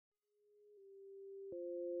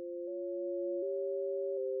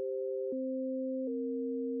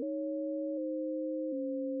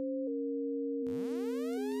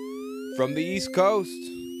From the East Coast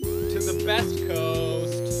to the best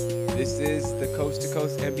coast. This is the Coast to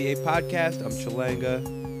Coast NBA podcast. I'm Chalanga.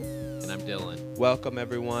 And I'm Dylan. Welcome,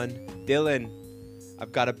 everyone. Dylan,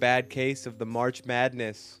 I've got a bad case of the March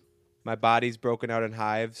Madness. My body's broken out in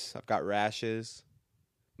hives. I've got rashes.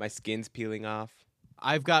 My skin's peeling off.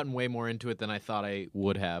 I've gotten way more into it than I thought I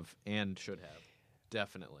would have and should have.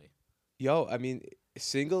 Definitely. Yo, I mean,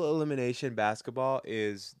 single elimination basketball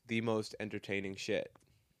is the most entertaining shit.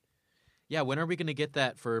 Yeah, when are we going to get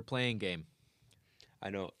that for playing game?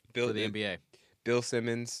 I know. For the NBA. Bill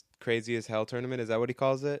Simmons' Crazy as Hell tournament, is that what he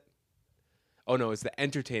calls it? Oh, no, it's the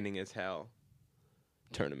Entertaining as Hell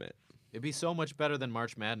tournament. It'd be so much better than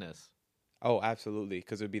March Madness. Oh, absolutely,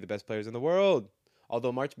 because it would be the best players in the world.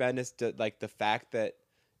 Although March Madness, like the fact that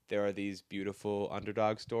there are these beautiful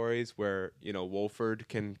underdog stories where, you know, Wolford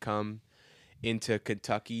can come into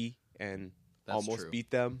Kentucky and almost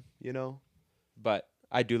beat them, you know? But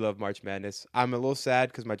I do love March Madness. I'm a little sad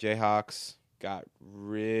because my Jayhawks got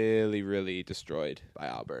really, really destroyed by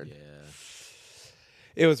Auburn. Yeah.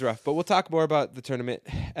 It was rough, but we'll talk more about the tournament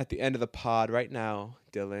at the end of the pod. Right now,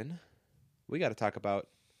 Dylan, we got to talk about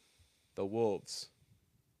the Wolves,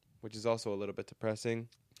 which is also a little bit depressing.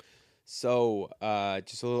 So,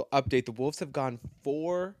 just a little update. The Wolves have gone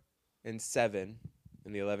 4-7 in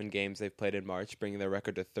the 11 games they've played in March, bringing their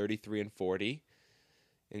record to 33-40,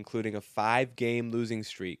 including a 5-game losing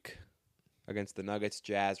streak against the Nuggets,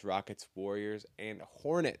 Jazz, Rockets, Warriors, and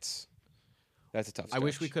Hornets. That's a tough stretch. I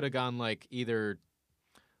wish we could have gone like either,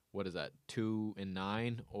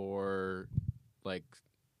 2-9 or like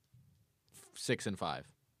 6-5.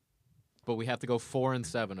 But we have to go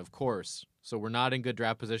 4-7, of course. So we're not in good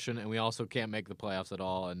draft position, and we also can't make the playoffs at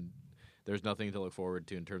all, and there's nothing to look forward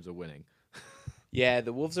to in terms of winning. Yeah,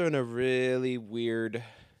 the Wolves are in a really weird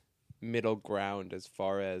middle ground as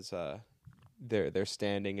far as their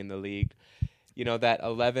standing in the league. You know, that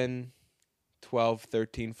 11, 12,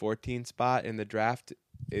 13, 14 spot in the draft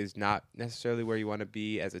is not necessarily where you want to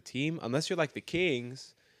be as a team, unless you're like the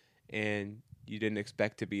Kings and you didn't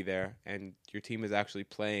expect to be there, and your team is actually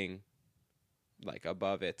playing like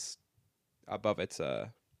above its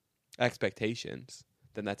expectations.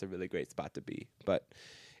 Then that's a really great spot to be. But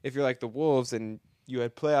if you're like the Wolves and you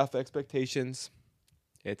had playoff expectations,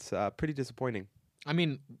 it's pretty disappointing. I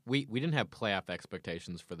mean, we didn't have playoff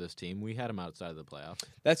expectations for this team. We had them outside of the playoffs.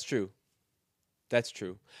 That's true.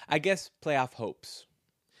 I guess playoff hopes.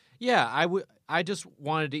 Yeah, I just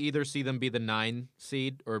wanted to either see them be the 9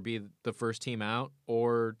 seed or be the first team out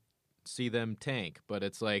or see them tank. But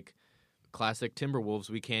it's like classic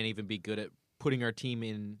Timberwolves. We can't even be good at putting our team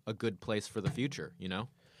in a good place for the future, you know?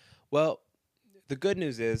 Well, the good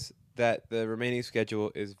news is that the remaining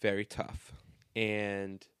schedule is very tough.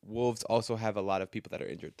 And Wolves also have a lot of people that are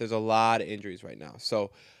injured. There's a lot of injuries right now.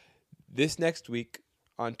 So this next week,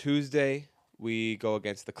 on Tuesday, we go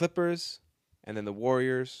against the Clippers, and then the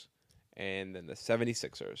Warriors, and then the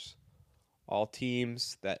 76ers. All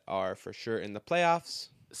teams that are for sure in the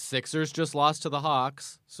playoffs. Sixers just lost to the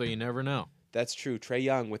Hawks, so you never know. That's true. Trae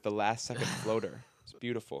Young with the last-second floater. It's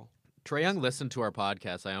beautiful. Trae Young listened to our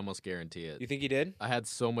podcast. I almost guarantee it. You think he did? I had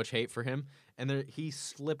so much hate for him, and he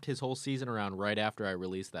slipped his whole season around right after I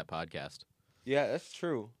released that podcast. Yeah, that's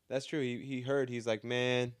true. He heard. He's like,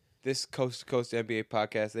 man, this coast-to-coast NBA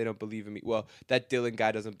podcast, they don't believe in me. Well, that Dylan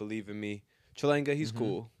guy doesn't believe in me. Chalanga, he's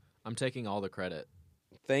cool. I'm taking all the credit.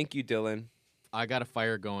 Thank you, Dylan. I got a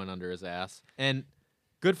fire going under his ass. And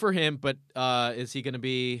good for him, but is he going to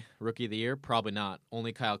be Rookie of the Year? Probably not.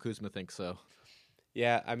 Only Kyle Kuzma thinks so.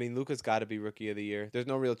 Yeah, I mean, Luka's got to be Rookie of the Year. There's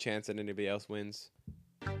no real chance that anybody else wins.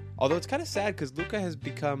 Although it's kind of sad because Luka has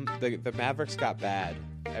become the Mavericks got bad.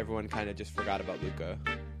 Everyone kind of just forgot about Luka.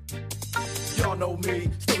 Y'all know me,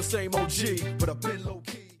 still the same OG, but I've been low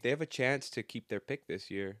key. They have a chance to keep their pick this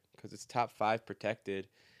year because it's top 5 protected,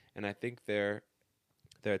 and I think they're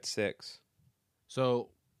at 6.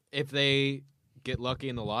 So if they get lucky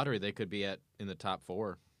in the lottery, they could be in the top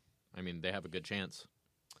 4. I mean, they have a good chance.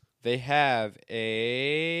 They have a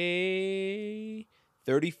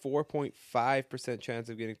 34.5% chance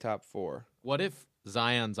of getting top 4. What if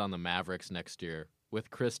Zion's on the Mavericks next year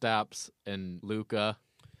with Kristaps and Luka?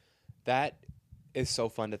 That is so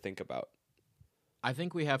fun to think about. I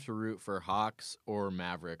think we have to root for Hawks or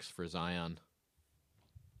Mavericks for Zion.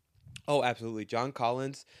 Oh, absolutely. John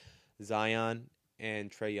Collins, Zion,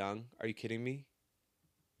 and Trae Young. Are you kidding me?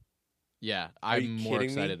 Yeah, I'm more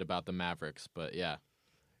excited about the Mavericks, but yeah.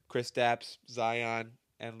 Kristaps, Zion,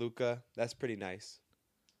 and Luka. That's pretty nice.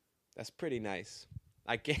 I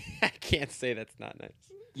can't say that's not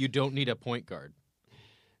nice. You don't need a point guard.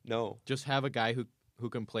 No. Just have a guy who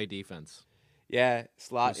can play defense. Yeah,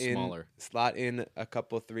 slot Who's in smaller. slot in a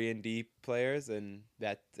couple 3-and-D players, and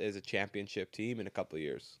that is a championship team in a couple of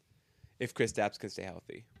years. If Kristaps can stay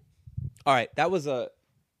healthy. All right, that was a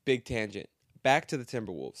big tangent. Back to the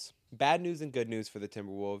Timberwolves. Bad news and good news for the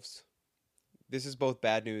Timberwolves. This is both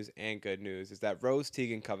bad news and good news, is that Rose,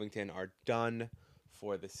 Teague, and Covington are done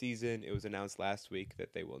for the season. It was announced last week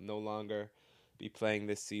that they will no longer be playing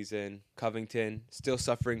this season. Covington still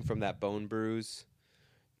suffering from that bone bruise.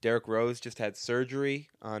 Derrick Rose just had surgery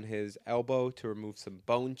on his elbow to remove some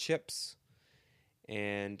bone chips.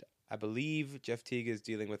 And I believe Jeff Teague is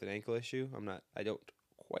dealing with an ankle issue. I don't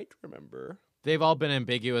quite remember. They've all been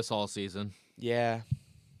ambiguous all season. Yeah.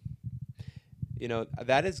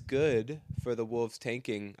 That is good for the Wolves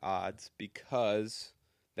tanking odds because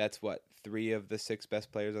that's what, 3 of the 6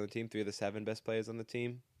 best players on the team, 3 of the 7 best players on the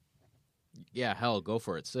team. Yeah, hell, go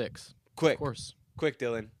for it. 6. Quick. Of course. Quick,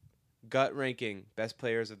 Dylan. Gut ranking, best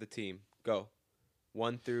players of the team. Go.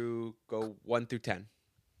 1 through 10.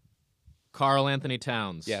 Karl Anthony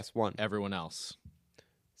Towns. Yes, 1. Everyone else.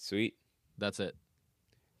 Sweet. That's it.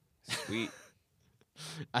 Sweet.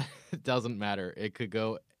 It doesn't matter. It could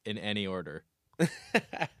go in any order.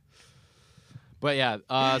 But yeah,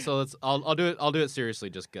 so I'll do it seriously,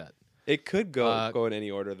 just gut. It could go in any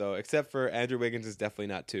order though, except for Andrew Wiggins is definitely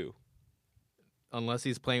not 2. Unless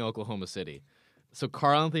he's playing Oklahoma City. So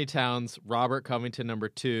Karl Anthony Towns, Robert Covington number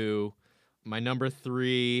 2. My number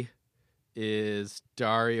 3 is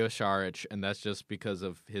Dario Saric, and that's just because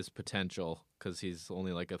of his potential, because he's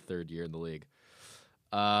only like a 3rd year in the league.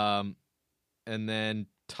 And then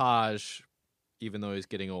Taj, even though he's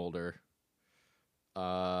getting older.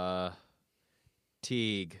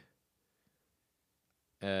 Teague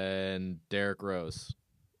and Derrick Rose.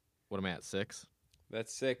 What am I at, 6?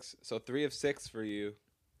 That's 6. So 3 of 6 for you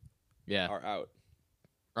are out.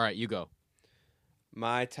 All right, you go.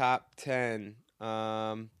 My top 10,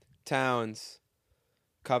 Towns,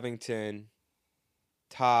 Covington,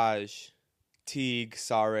 Taj, Teague,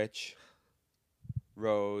 Saric,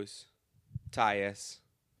 Rose, Tyus,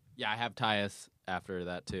 Yeah, I have Tyus after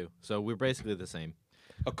that too. So we're basically the same.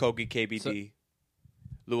 Okogie, KBD,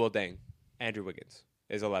 Luol Deng, Andrew Wiggins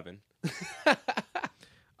is 11.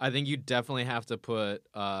 I think you definitely have to put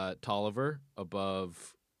Tolliver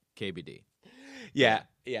above KBD. Yeah.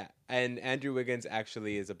 And Andrew Wiggins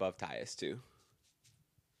actually is above Tyus too.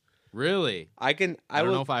 Really? I don't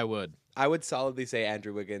know if I would. I would solidly say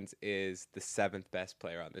Andrew Wiggins is the 7th best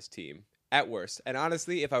player on this team at worst. And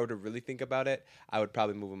honestly, if I were to really think about it, I would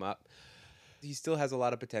probably move him up. He still has a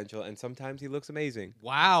lot of potential, and sometimes he looks amazing.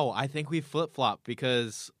 Wow, I think we flip-flop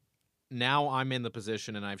because now I'm in the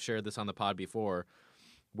position, and I've shared this on the pod before,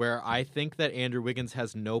 where I think that Andrew Wiggins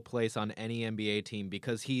has no place on any NBA team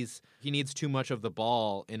because he needs too much of the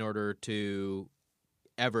ball in order to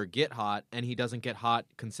ever get hot, and he doesn't get hot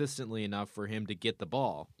consistently enough for him to get the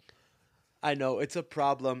ball. I know, it's a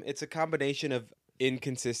problem. It's a combination of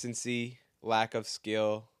inconsistency, lack of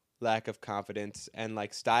skill, lack of confidence, and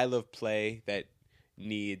like style of play that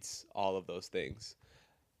needs all of those things.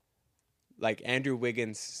 Like Andrew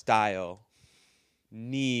Wiggins' style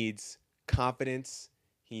needs confidence,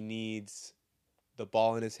 he needs the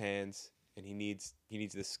ball in his hands, and he needs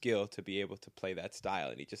the skill to be able to play that style,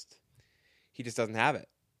 and he just doesn't have it.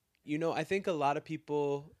 I think a lot of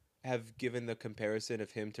people have given the comparison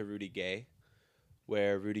of him to Rudy Gay,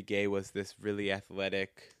 where Rudy Gay was this really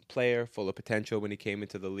athletic player full of potential when he came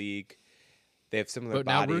into the league. They have similar bodies.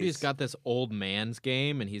 But now Rudy's got this old man's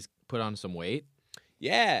game, and he's put on some weight.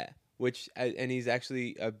 Yeah, and he's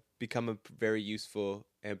actually become a very useful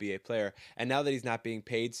NBA player. And now that he's not being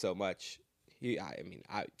paid so much,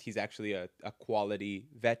 he's actually a quality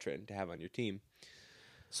veteran to have on your team.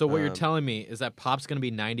 So what you're telling me is that Pop's going to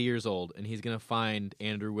be 90 years old, and he's going to find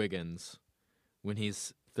Andrew Wiggins when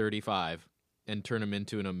he's 35 and turn him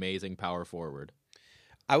into an amazing power forward.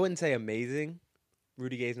 I wouldn't say amazing.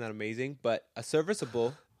 Rudy Gay's not amazing, but a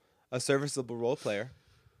serviceable role player,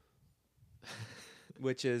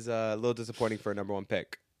 which is a little disappointing for a number 1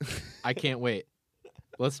 pick. I can't wait.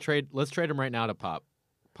 Let's trade him right now to Pop.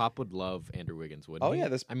 Pop would love Andrew Wiggins, wouldn't he? Oh yeah,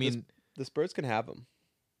 the Spurs can have him.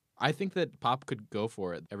 I think that Pop could go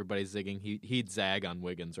for it. Everybody's zigging. He'd zag on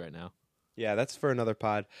Wiggins right now. Yeah, that's for another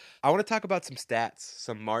pod. I want to talk about some stats,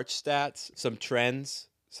 some March stats, some trends,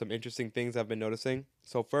 some interesting things I've been noticing.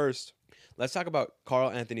 So first, let's talk about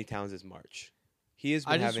Karl Anthony Towns' March. He has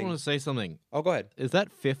been I just want to say something. Oh, go ahead. Is that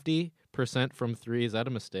 50% from 3? Is that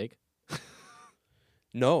a mistake?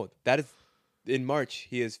 No, that is in March.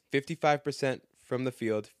 He is 55% from the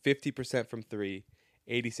field, 50% from 3,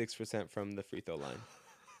 86% from the free throw line.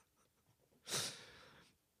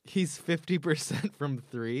 He's 50% from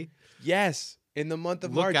 3? Yes. in the month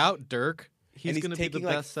of Look March. out, Dirk. He's he's going to be the taking,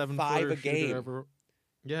 like, best 7-footer 5 a shooter game. ever.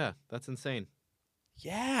 Yeah, that's insane.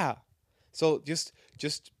 Yeah. So just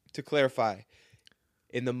to clarify,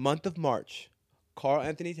 in the month of March, Karl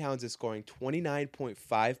Anthony Towns is scoring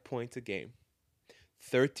 29.5 points a game,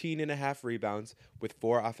 13.5 rebounds with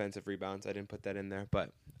 4 offensive rebounds. I didn't put that in there,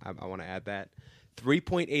 but I want to add that.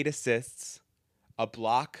 3.8 assists, a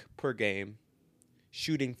block per game,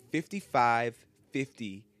 shooting 55,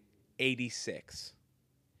 50, 86.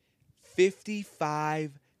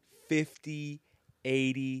 55, 50,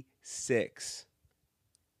 86.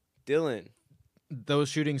 Dylan. Those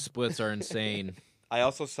shooting splits are insane. I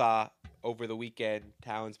also saw over the weekend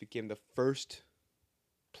Towns became the first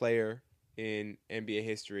player in NBA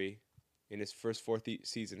history in his first 4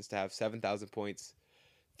 seasons to have 7,000 points,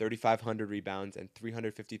 3,500 rebounds, and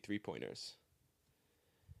 353 pointers.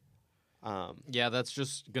 Yeah, that's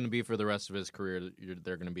just going to be for the rest of his career.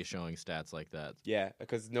 They're going to be showing stats like that. Yeah,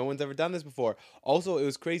 because no one's ever done this before. Also, it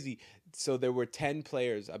was crazy. So there were 10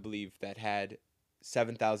 players, I believe, that had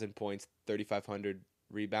 7,000 points, 3,500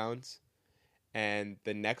 rebounds. And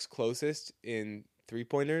the next closest in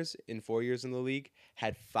three-pointers in 4 years in the league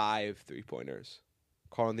had 5 three-pointers.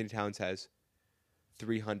 Karl Anthony Towns has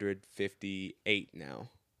 358 now.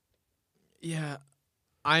 Yeah,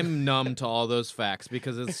 I'm numb to all those facts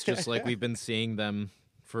because it's just like we've been seeing them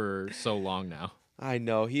for so long now. I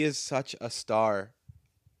know. He is such a star.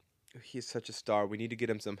 He is such a star. We need to get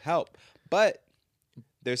him some help. But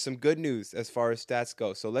there's some good news as far as stats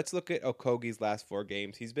go. So let's look at Okogie's last 4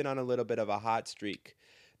 games. He's been on a little bit of a hot streak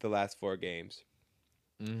the last 4 games.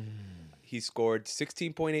 He scored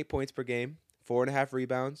 16.8 points per game, 4.5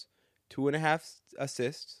 rebounds, 2.5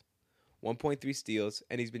 assists, 1.3 steals,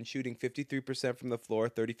 and he's been shooting 53% from the floor,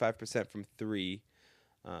 35% from 3,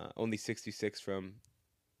 only 66 from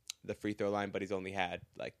the free throw line, but he's only had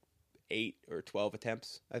like 8 or 12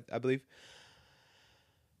 attempts, I believe.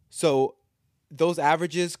 So those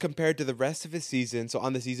averages compared to the rest of his season, so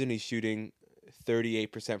on the season he's shooting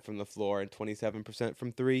 38% from the floor and 27%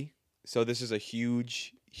 from 3. So this is a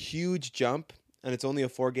huge, huge jump, and it's only a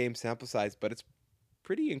 4-game sample size, but it's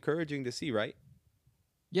pretty encouraging to see, right?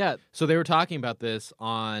 Yeah, so they were talking about this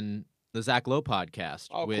on the Zach Lowe podcast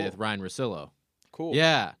with cool. Ryan Russillo. Cool.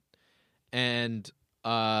 Yeah, and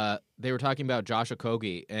they were talking about Josh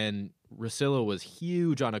Okogie, and Russillo was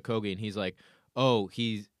huge on Okogie, and he's like, "Oh,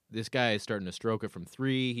 this guy is starting to stroke it from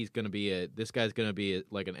 3. This guy's gonna be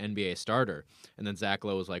like an NBA starter." And then Zach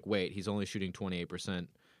Lowe was like, "Wait, he's only shooting 28%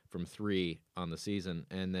 from 3 on the season."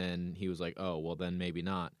 And then he was like, "Oh, well then maybe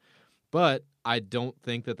not." But I don't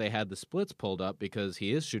think that they had the splits pulled up because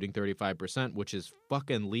he is shooting 35%, which is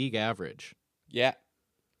fucking league average. Yeah,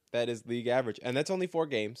 that is league average, and that's only 4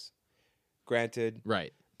 games. Granted,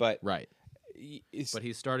 Right. but Right. But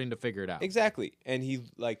he's starting to figure it out. Exactly. And he,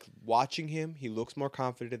 like, watching him, he looks more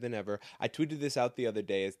confident than ever. I tweeted this out the other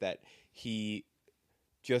day, is that he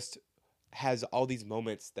just has all these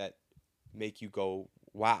moments that make you go,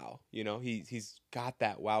 wow. You know, he's got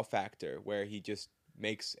that wow factor where he just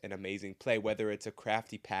makes an amazing play, whether it's a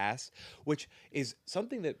crafty pass, which is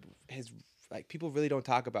something that has, like, people really don't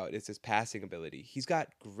talk about, is his passing ability. He's got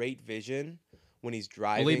great vision when he's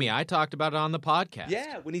driving. Believe me, I talked about it on the podcast.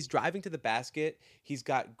 Yeah, when he's driving to the basket, he's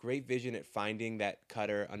got great vision at finding that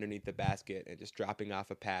cutter underneath the basket and just dropping off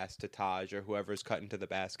a pass to Taj or whoever's cutting to the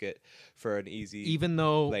basket for an easy Even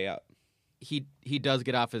though layup. He does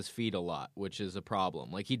get off his feet a lot, which is a problem.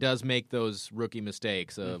 Like, he does make those rookie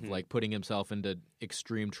mistakes of like putting himself into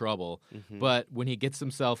extreme trouble, but when he gets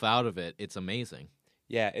himself out of it, it's amazing.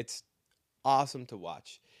 Yeah, it's awesome to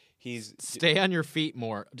watch. Stay on your feet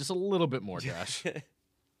more, just a little bit more, Josh.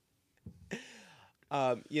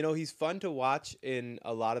 You know, he's fun to watch in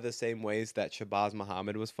a lot of the same ways that Shabazz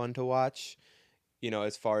Muhammad was fun to watch. You know,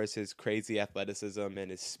 as far as his crazy athleticism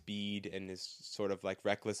and his speed and his sort of like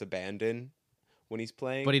reckless abandon when he's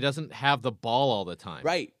playing. But he doesn't have the ball all the time.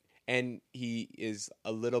 Right. And he is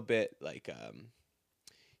a little bit like,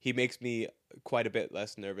 he makes me quite a bit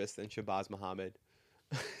less nervous than Shabazz Muhammad.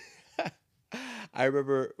 I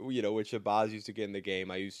remember, you know, when Shabazz used to get in the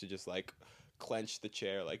game, I used to just like clench the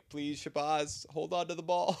chair, like, please, Shabazz, hold on to the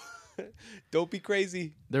ball. Don't be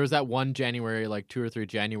crazy. There was that one January, like 2 or 3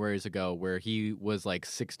 Januaries ago, where he was like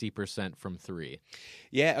 60% from 3.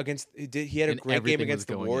 Yeah, he had a great game against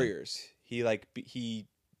the Warriors. He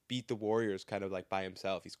beat the Warriors kind of like by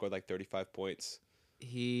himself. He scored like 35 points.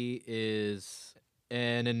 He is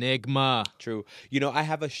an enigma. True. You know, I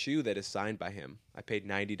have a shoe that is signed by him. I paid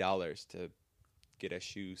 $90 to get a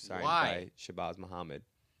shoe signed by Shabazz Muhammad.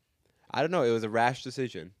 I don't know. It was a rash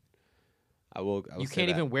decision. I will You say can't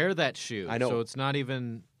that. even wear that shoe. I know. So it's not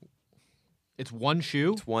even. It's one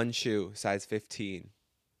shoe? It's one shoe, size 15.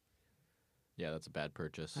 Yeah, that's a bad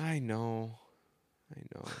purchase. I know.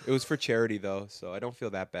 It was for charity, though, so I don't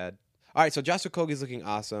feel that bad. All right, so Josh Okogie's looking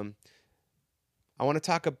awesome. I want to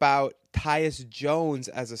talk about Tyus Jones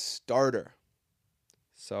as a starter.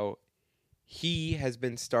 So he has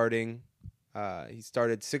been starting. He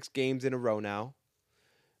started 6 games in a row now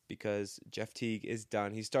because Jeff Teague is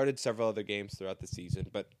done. He started several other games throughout the season,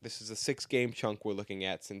 but this is a 6-game chunk we're looking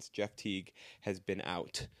at since Jeff Teague has been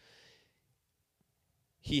out.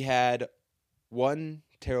 He had one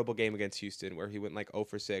terrible game against Houston where he went like 0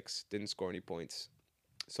 for 6, didn't score any points.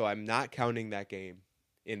 So I'm not counting that game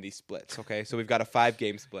in these splits, okay? So we've got a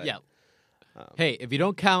 5-game split. Yeah. Hey, if you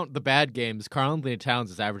don't count the bad games, Karl-Anthony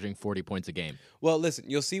Towns is averaging 40 points a game. Well, listen,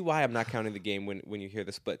 you'll see why I'm not counting the game when you hear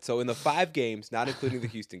the split. So in the 5 games, not including the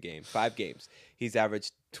Houston game, 5 games, he's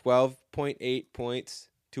averaged 12.8 points,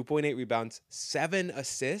 2.8 rebounds, 7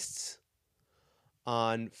 assists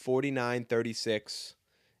on 49, 36,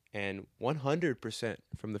 and 100%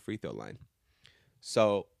 from the free throw line.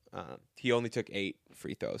 So he only took 8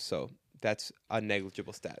 free throws, so that's a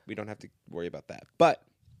negligible stat. We don't have to worry about that. But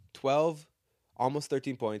 12, almost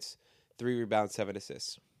 13 points, 3 rebounds, 7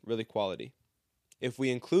 assists. Really quality. If we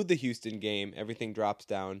include the Houston game, everything drops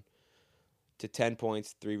down to 10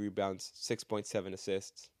 points, 3 rebounds, 6.7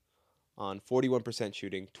 assists on 41%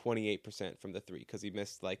 shooting, 28% from the 3 because he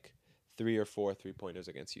missed like 3 or 4 3-pointers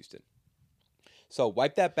against Houston. So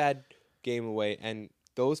wipe that bad game away, and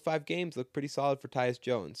those 5 games look pretty solid for Tyus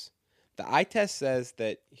Jones. The eye test says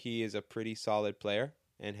that he is a pretty solid player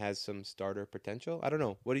and has some starter potential. I don't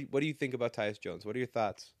know. What do you think about Tyus Jones? What are your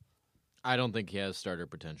thoughts? I don't think he has starter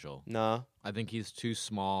potential. Nah. I think he's too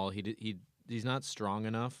small. He's not strong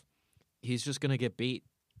enough. He's just going to get beat.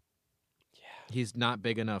 Yeah. He's not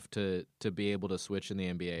big enough to be able to switch in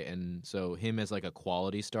the NBA, and so him as like a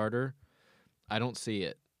quality starter, I don't see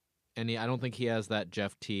it. And I don't think he has that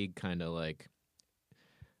Jeff Teague kind of like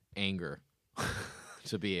anger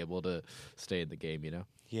to be able to stay in the game, you know?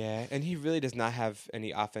 Yeah, and he really does not have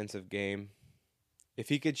any offensive game. If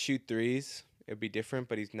he could shoot threes, it would be different,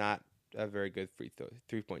 but he's not a very good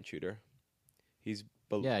three-point shooter. He's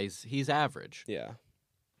he's average. Yeah.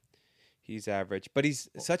 He's average, but he's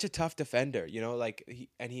such a tough defender, you know, like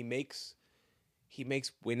he makes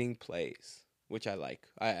winning plays, which I like.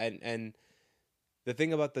 And the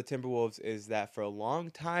thing about the Timberwolves is that for a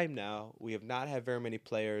long time now, we have not had very many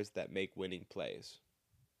players that make winning plays.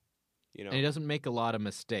 You know, and he doesn't make a lot of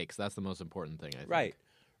mistakes. That's the most important thing, I think.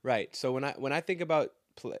 Right. So when I think about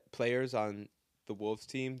players on the Wolves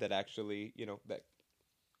team that actually, you know, that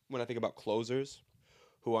when I think about closers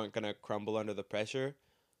who aren't going to crumble under the pressure,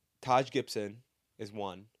 Taj Gibson is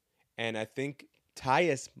one, and I think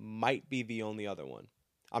Tyus might be the only other one.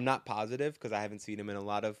 I'm not positive because I haven't seen him in a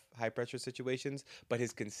lot of high-pressure situations, but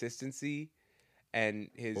his consistency and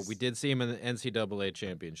his... But we did see him in the NCAA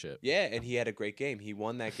championship. Yeah, and he had a great game. He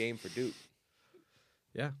won that game for Duke.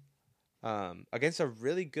 Yeah. Against a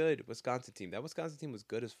really good Wisconsin team. That Wisconsin team was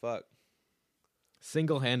good as fuck.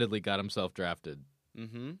 Single-handedly got himself drafted.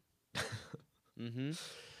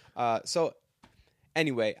 So,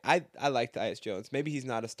 anyway, I like Tyus Jones. Maybe he's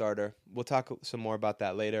not a starter. We'll talk some more about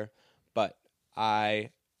that later, but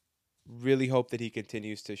I really hope that he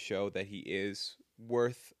continues to show that he is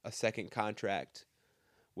worth a second contract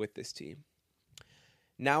with this team.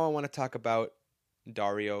 Now I want to talk about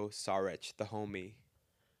Dario Saric, the homie,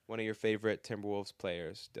 one of your favorite Timberwolves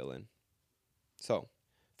players, Dylan. So,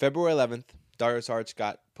 February 11th, Dario Saric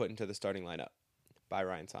got put into the starting lineup by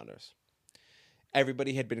Ryan Saunders.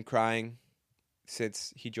 Everybody had been crying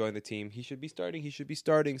since he joined the team. He should be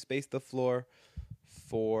starting. Space the floor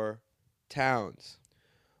for Towns.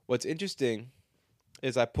 What's interesting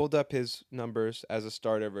is I pulled up his numbers as a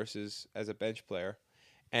starter versus as a bench player,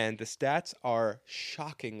 and the stats are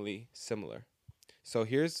shockingly similar. So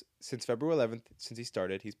here's, since February 11th, since he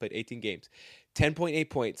started, he's played 18 games. 10.8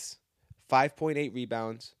 points, 5.8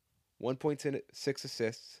 rebounds, 1.6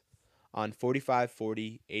 assists on 45,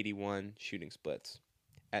 40, 81 shooting splits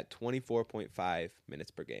at 24.5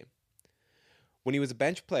 minutes per game. When he was a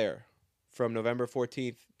bench player from November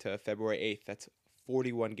 14th to February 8th, that's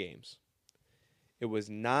 41 games. It was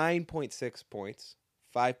 9.6 points,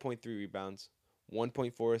 5.3 rebounds,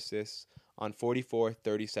 1.4 assists on 44,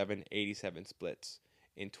 37, 87 splits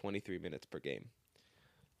in 23 minutes per game.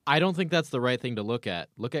 I don't think that's the right thing to look at.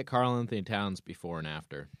 Look at Karl-Anthony Towns before and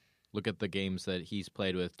after. Look at the games that he's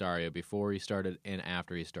played with Dario before he started and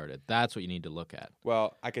after he started. That's what you need to look at.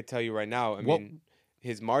 Well, I could tell you right now, I mean,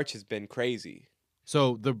 his March has been crazy.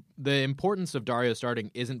 So the importance of Dario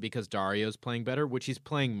starting isn't because Dario's playing better, which he's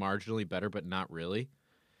playing marginally better, but not really.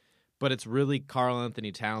 But it's really Karl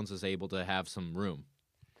Anthony Towns is able to have some room.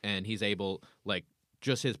 And he's able, like,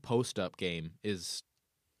 just his post-up game is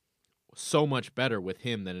so much better with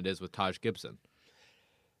him than it is with Taj Gibson.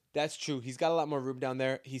 That's true. He's got a lot more room down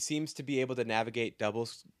there. He seems to be able to navigate double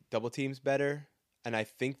teams better, and I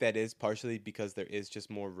think that is partially because there is just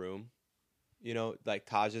more room. You know, like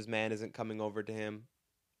Taj's man isn't coming over to him,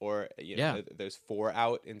 or there's 4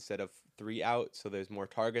 out instead of 3 out, so there's more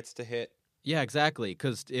targets to hit. Yeah, exactly.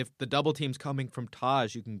 Because if the double team's coming from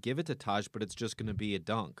Taj, you can give it to Taj, but it's just going to be a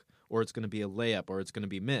dunk, or it's going to be a layup, or it's going to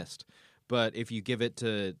be missed. But if you give it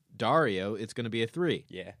to Dario, it's going to be a 3.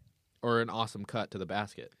 Yeah. Or an awesome cut to the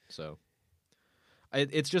basket. So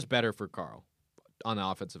it's just better for Karl on the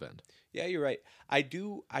offensive end. Yeah, you're right. I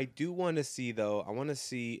do want to see, though. I want to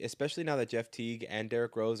see, especially now that Jeff Teague and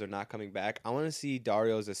Derrick Rose are not coming back, I want to see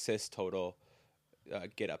Dario's assist total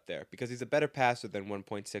get up there because he's a better passer than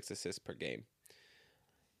 1.6 assists per game.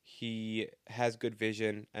 He has good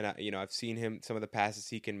vision, and I've seen him, some of the passes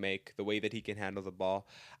he can make, the way that he can handle the ball.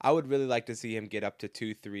 I would really like to see him get up to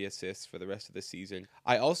 2-3 assists for the rest of the season.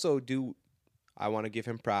 I want to give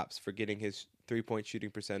him props for getting his 3-point shooting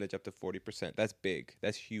percentage up to 40%. That's big.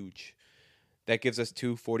 That's huge. That gives us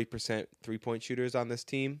 2 40% 3-point shooters on this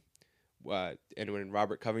team. And when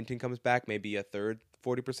Robert Covington comes back, maybe a third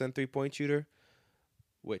 40% 3-point shooter,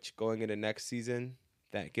 which going into next season,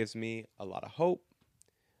 that gives me a lot of hope.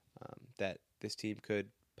 That this team could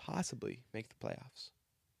possibly make the playoffs.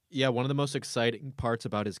 Yeah, one of the most exciting parts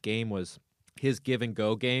about his game was his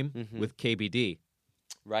give-and-go game with KBD.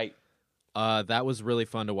 Right. That was really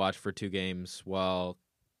fun to watch for 2 games while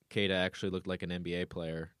Keita actually looked like an NBA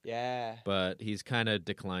player. Yeah. But he's kind of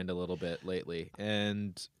declined a little bit lately.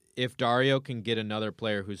 And if Dario can get another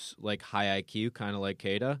player who's like high IQ, kind of like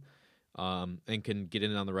Keita, and can get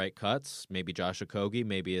in on the right cuts, maybe Josh Okogie,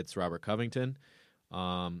 maybe it's Robert Covington,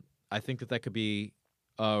 I think that could be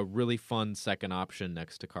a really fun second option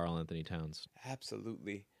next to Karl Anthony Towns.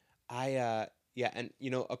 Absolutely. And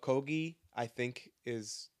Okogie, I think,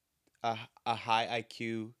 is a high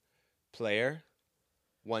IQ player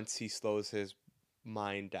once he slows his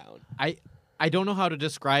mind down. I don't know how to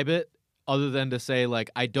describe it other than to say, like,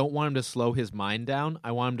 I don't want him to slow his mind down.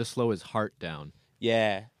 I want him to slow his heart down.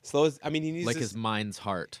 Yeah. He needs like his mind's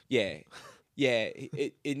heart. Yeah. Yeah.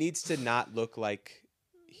 It needs to not look like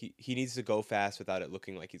he needs to go fast without it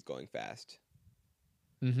looking like he's going fast.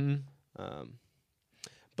 Mm-hmm.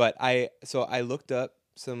 But I looked up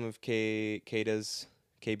some of KBD's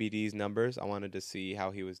numbers. I wanted to see how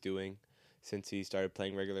he was doing since he started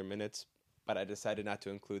playing regular minutes, but I decided not to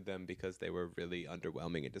include them because they were really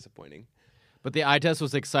underwhelming and disappointing. But the eye test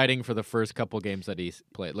was exciting for the first couple games that he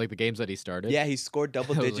played, like the games that he started. Yeah, he scored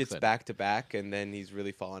double digits back to back, and then he's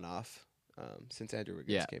really fallen off since Andrew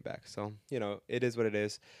Wiggins came back. So, it is what it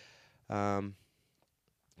is.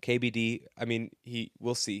 KBD,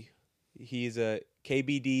 we'll see.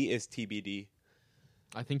 KBD is TBD.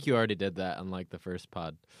 I think you already did that on the first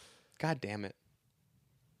pod. God damn it.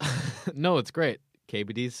 No, it's great.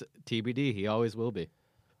 KBD's TBD. He always will be.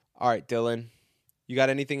 All right, Dylan. You got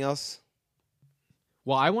anything else?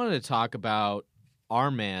 Well, I wanted to talk about our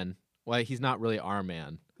man. Well, he's not really our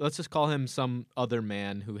man. Let's just call him some other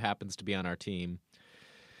man who happens to be on our team.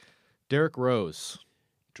 Derrick Rose.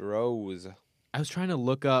 DRose. I was trying to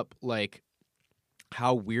look up,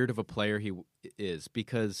 how weird of a player he is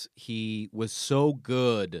because he was so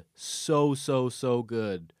good, so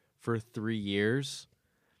good for 3 years,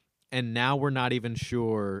 and now we're not even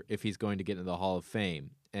sure if he's going to get into the Hall of Fame.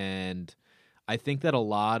 And I think that a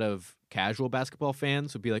lot of casual basketball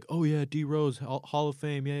fans would be like, oh, yeah, DRose, Hall of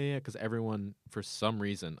Fame, yeah, because everyone, for some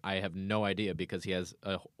reason, I have no idea because he has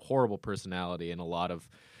a horrible personality and a lot of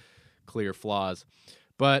clear flaws.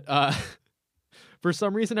 But for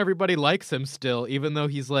some reason, everybody likes him still, even though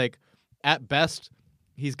he's at best,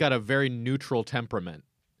 he's got a very neutral temperament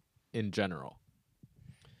in general.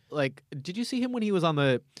 Did you see him when he was on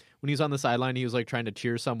the sideline? He was trying to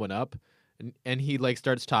cheer someone up, and he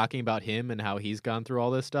starts talking about him and how he's gone through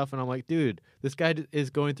all this stuff. And I'm like, dude, this guy is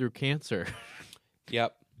going through cancer.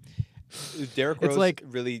 Yep. Derrick Rose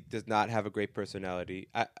really does not have a great personality.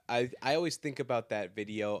 I always think about that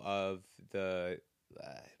video of the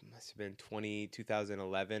must have been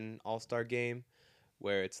 2011 All-Star game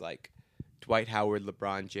where it's Dwight Howard,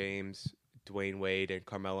 LeBron James, Dwayne Wade, and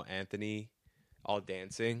Carmelo Anthony all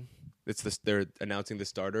dancing. They're announcing the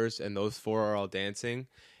starters, and those 4 are all dancing.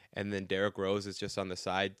 And then Derrick Rose is just on the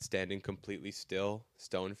side, standing completely still,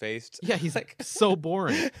 stone-faced. Yeah, he's so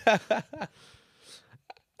boring.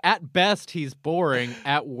 At best, he's boring.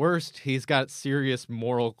 At worst, he's got serious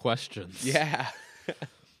moral questions. Yeah.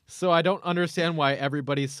 So I don't understand why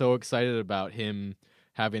everybody's so excited about him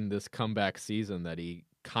having this comeback season that he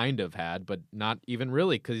kind of had, but not even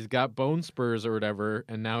really, because he's got bone spurs or whatever,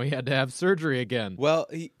 and now he had to have surgery again. Well,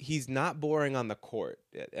 he's not boring on the court.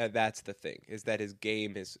 That's the thing, is that his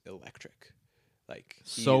game is electric. Like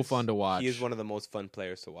Fun to watch. He is one of the most fun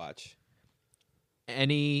players to watch.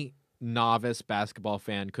 Any novice basketball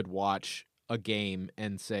fan could watch a game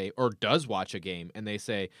and say, or does watch a game, and they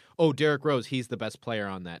say, oh, Derrick Rose, he's the best player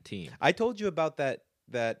on that team. I told you about that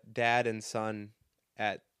dad and son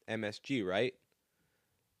at MSG, right?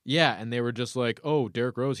 Yeah, and they were just like, oh,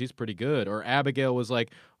 Derrick Rose, he's pretty good. Or Abigail was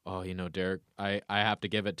like, oh, Derrick, I have to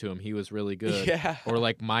give it to him. He was really good. Yeah. Or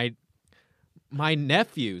like my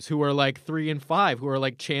nephews who are like 3 and 5 who are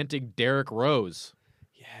like chanting Derrick Rose.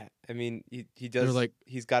 Yeah, I mean, he does. They're like,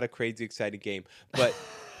 he's got a crazy exciting game, but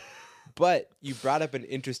you brought up an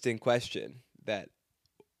interesting question that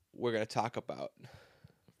we're gonna talk about.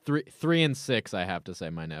 3 and 6, I have to say,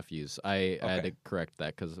 my nephews. I had Okay. to correct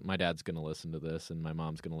that because my dad's gonna listen to this and my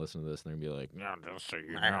mom's gonna listen to this, and they're gonna be like, no, just so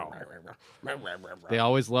you know. They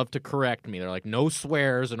always love to correct me. They're like, no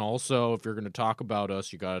swears, and also if you're gonna talk about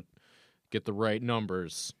us, you gotta get the right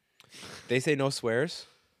numbers. They say no swears.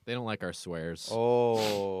 They don't like our swears.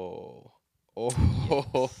 Oh.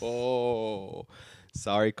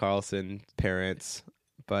 Sorry, Carlson parents,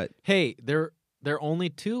 but Hey, they're only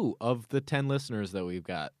 2 of the 10 listeners that we've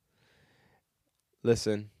got.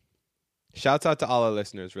 listen. Shouts out to all our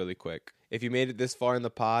listeners, really quick. If you made it this far in the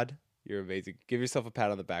pod, you're amazing. Give yourself a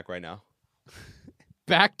pat on the back right now.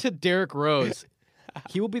 Back to Derrick Rose.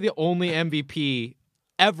 He will be the only MVP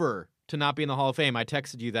ever to not be in the Hall of Fame. I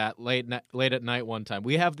texted you that late at night one time.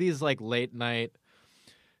 We have these like late night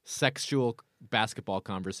sexual basketball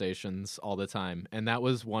conversations all the time, and that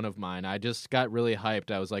was one of mine. I just got really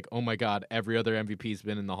hyped. I was like, oh my God, every other MVP's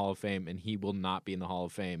been in the Hall of Fame, and he will not be in the Hall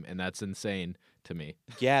of Fame, and that's insane to me.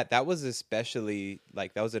 Yeah, that was an especially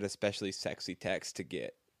sexy text to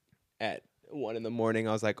get at 1 a.m.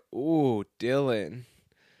 I was like, ooh, Dylan.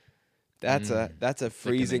 That's a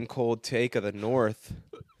freezing cold take of the North.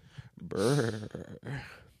 Brr.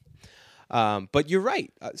 But you're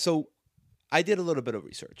right. So I did a little bit of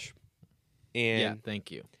research. And Yeah,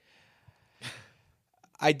 thank you.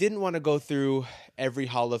 I didn't want to go through every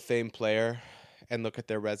Hall of Fame player and look at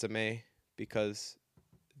their resume because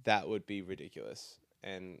that would be ridiculous.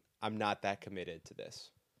 And I'm not that committed to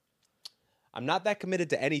this. I'm not that committed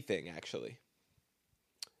to anything, actually.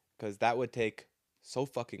 Because that would take so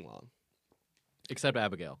fucking long. Except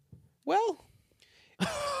Abigail. Well,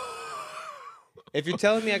 if you're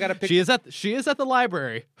telling me I gotta pick, She is at the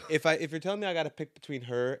library. if you're telling me I gotta pick between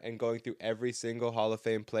her and going through every single Hall of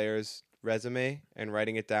Fame player's resume and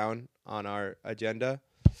writing it down on our agenda,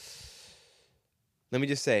 let me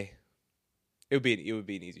just say, it would be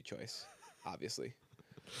an easy choice, obviously.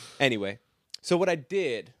 Anyway, so what I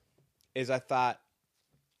did is I thought,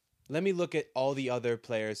 let me look at all the other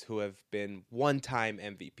players who have been one-time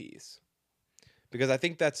MVPs, because I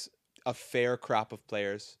think that's a fair crop of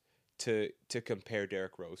players to compare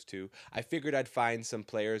Derrick Rose to. I figured I'd find some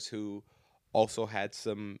players who also had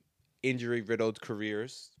some injury-riddled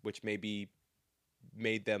careers, which maybe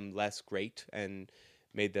made them less great and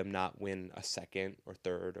made them not win a second or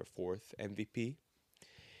third or fourth MVP.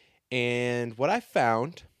 And what I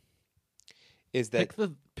found is that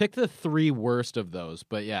pick the 3 worst of those,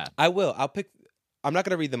 but yeah. I will. I'm not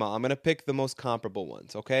going to read them all. I'm going to pick the most comparable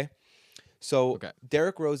ones, okay? So Okay.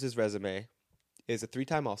 Derrick Rose's resume is a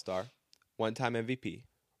 3-time All-Star, 1-time MVP,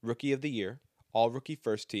 Rookie of the Year, All-Rookie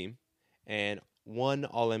First Team, and 1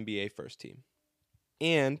 All-NBA First Team.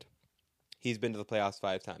 And he's been to the playoffs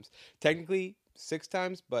 5 times. Technically 6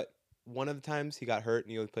 times, but one of the times he got hurt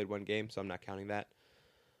and he only played 1 game, so I'm not counting that.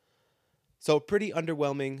 So pretty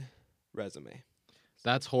underwhelming resume.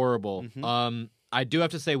 That's horrible. Mhm. I do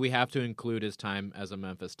have to say we have to include his time as a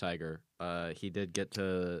Memphis Tiger. He got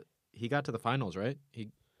to the finals, right?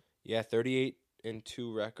 Yeah,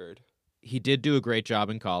 38-2 record. He did do a great job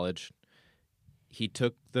in college. He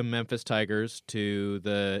took the Memphis Tigers to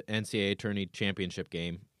the NCAA tourney championship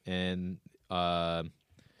game, and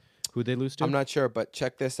who'd they lose to? I'm not sure, but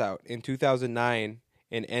check this out. In 2009,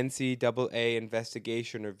 an NCAA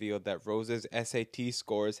investigation revealed that Rose's SAT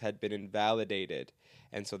scores had been invalidated,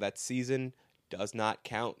 and so that season does not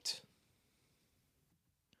count.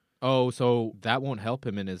 Oh, so that won't help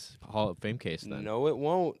him in his Hall of Fame case then. No, it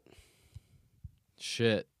won't.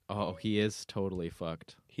 Shit. Oh, he is totally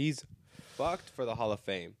fucked. He's fucked for the Hall of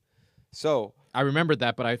Fame. So I remembered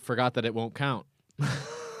that, but I forgot that it won't count.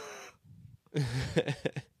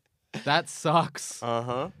 That sucks.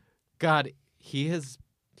 Uh-huh. God, he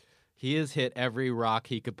He has hit every rock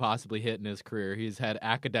he could possibly hit in his career. He's had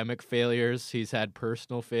academic failures, he's had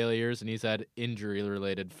personal failures, and he's had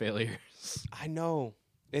injury-related failures. I know.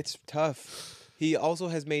 It's tough. He also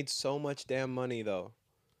has made so much damn money, though.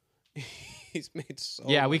 He's made so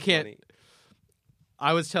we much can't. money.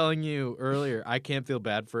 I was telling you earlier, I can't feel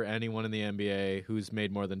bad for anyone in the NBA who's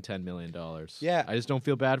made more than $10 million. Yeah. I just don't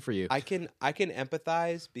feel bad for you. I can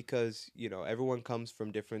empathize because, everyone comes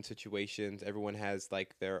from different situations. Everyone has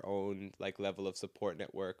like their own like level of support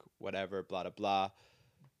network, whatever, blah, blah, blah.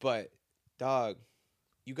 But dog,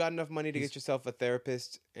 you got enough money to get yourself a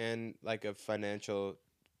therapist and like a financial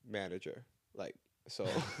manager. Like, so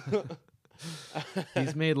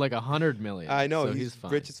He's made like $100 million. I know, so he's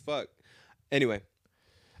fine. rich as fuck. Anyway,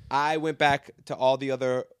 I went back to all the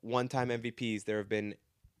other one-time MVPs. There have been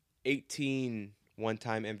 18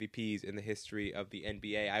 one-time MVPs in the history of the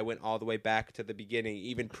NBA. I went all the way back to the beginning,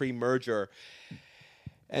 even pre-merger.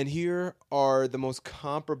 And here are the most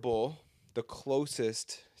comparable, the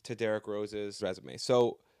closest to Derrick Rose's resume.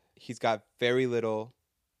 So he's got very little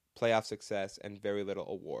playoff success and very little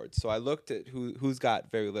awards. So I looked at who's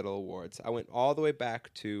got very little awards. I went all the way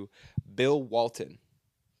back to Bill Walton.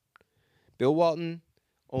 Bill Walton,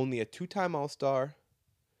 only a 2-time All-Star,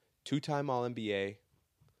 2-time All-NBA,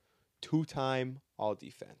 2-time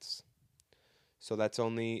All-Defense. So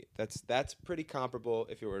that's pretty comparable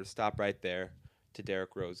if you were to stop right there to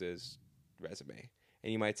Derrick Rose's resume.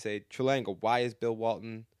 And you might say, Trelanga, why is Bill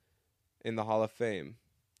Walton in the Hall of Fame?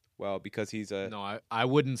 Well, because he's a... No, I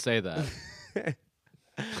wouldn't say that.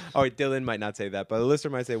 All right, Dylan might not say that, but a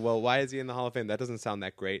listener might say, well, why is he in the Hall of Fame? That doesn't sound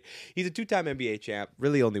that great. He's a 2-time NBA champ,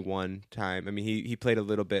 really only one time. I mean, he played a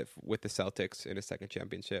little bit with the Celtics in his second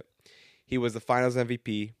championship. He was the finals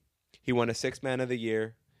MVP. He won a 6th Man of the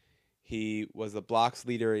Year. He was the blocks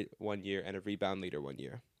leader one year and a rebound leader one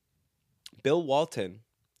year. Bill Walton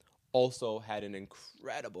also had an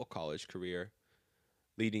incredible college career,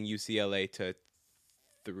 leading UCLA to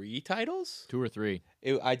 3 titles? 2 or 3.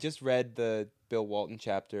 I just read the Bill Walton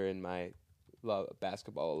chapter in my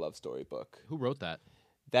basketball love story book. Who wrote that?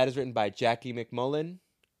 That is written by Jackie McMullen,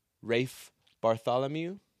 Rafe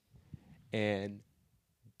Bartholomew, and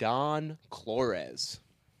Don Clores.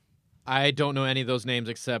 I don't know any of those names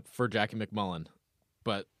except for Jackie McMullen,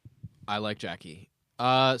 but I like Jackie.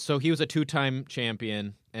 So he was a 2-time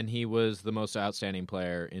champion, and he was the most outstanding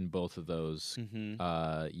player in both of those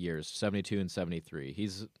years, 72 and 73.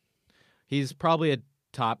 He's probably a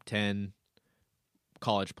top 10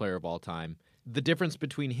 college player of all time. The difference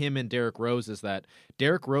between him and Derrick Rose is that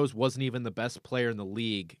Derrick Rose wasn't even the best player in the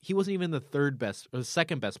league. He wasn't even the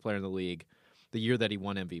second best player in the league the year that he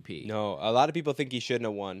won MVP. No, a lot of people think he shouldn't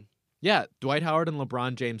have won. Yeah, Dwight Howard and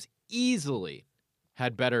LeBron James easily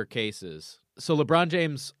had better cases. So LeBron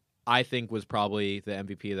James, I think, was probably the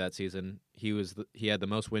MVP of that season. He had the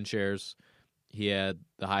most win shares, he had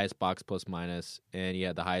the highest box plus minus, and he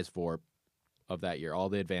had the highest VORP of that year. All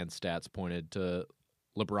the advanced stats pointed to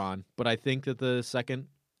LeBron. But I think that the second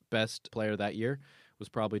best player that year was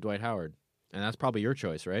probably Dwight Howard. And that's probably your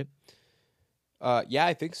choice, right? Yeah,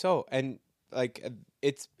 I think so. And like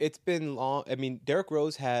it's been long. I mean, Derrick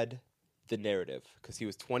Rose had the narrative because he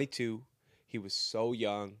was 22. He was so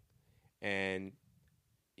young, and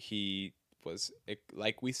he was,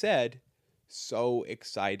 like we said, so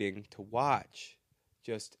exciting to watch.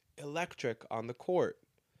 Just electric on the court.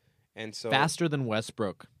 And so faster than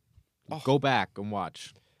Westbrook. Oh. Go back and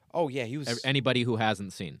watch. Oh yeah, he was. Anybody who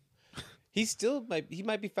hasn't seen. He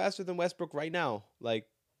might be faster than Westbrook right now. Like,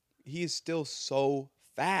 he is still so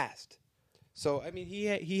fast. So I mean,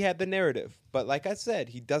 he had the narrative, but like I said,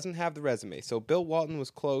 he doesn't have the resume. So Bill Walton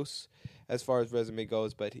was close as far as resume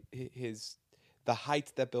goes, but the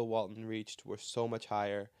heights that Bill Walton reached were so much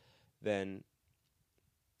higher than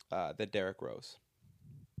Derrick Rose.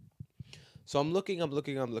 So I'm looking.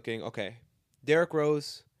 Okay, Derrick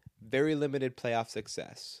Rose, very limited playoff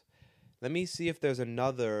success. Let me see if there's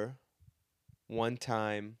another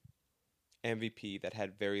one-time MVP that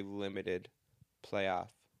had very limited playoff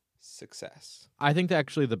success. I think that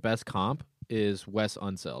actually the best comp is Wes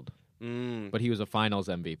Unseld, but he was a Finals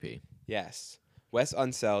MVP. Yes, Wes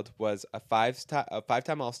Unseld was a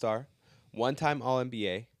five-time All-Star, one-time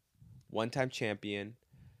All-NBA, one-time champion.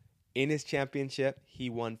 In his championship, he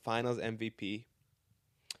won Finals MVP.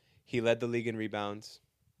 He led the league in rebounds,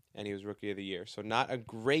 and he was Rookie of the Year. So not a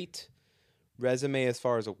great resume as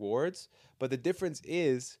far as awards, but the difference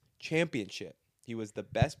is championship. He was the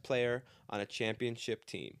best player on a championship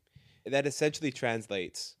team. That essentially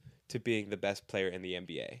translates to being the best player in the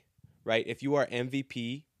NBA, right? If you are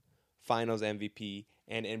MVP, Finals MVP,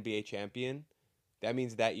 and NBA champion, that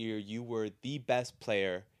means that year you were the best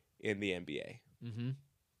player in the NBA. Mm-hmm.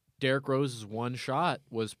 Derrick Rose's one shot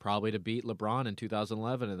was probably to beat LeBron in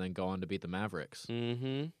 2011 and then go on to beat the Mavericks.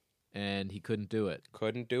 Mm-hmm. And he couldn't do it.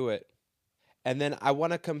 Couldn't do it. And then I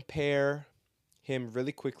want to compare him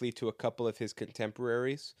really quickly to a couple of his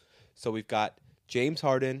contemporaries. So we've got James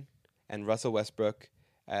Harden and Russell Westbrook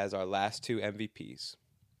as our last two MVPs.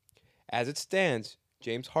 As it stands,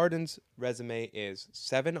 James Harden's resume is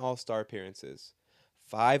 7 All-Star appearances,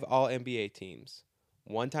 5 All-NBA teams,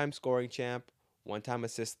 1-time scoring champ, 1-time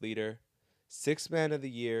assist leader, 6th man of the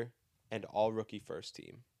year, and all-rookie first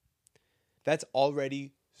team. That's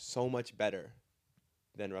already so much better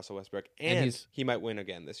than Russell Westbrook, and he might win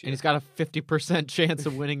again this year. And he's got a 50% chance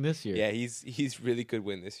of winning this year. Yeah, he's really could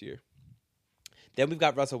win this year. Then we've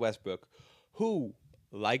got Russell Westbrook, who,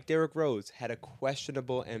 like Derrick Rose, had a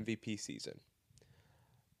questionable MVP season.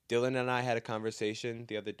 Dylan and I had a conversation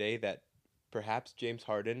the other day that perhaps James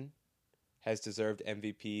Harden has deserved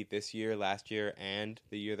MVP this year, last year, and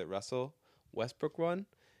the year that Russell Westbrook won.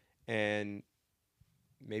 And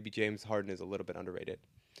maybe James Harden is a little bit underrated.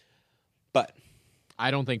 But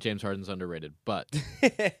I don't think James Harden's underrated, but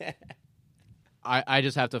I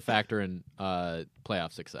just have to factor in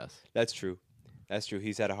playoff success. That's true. That's true.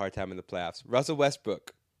 He's had a hard time in the playoffs. Russell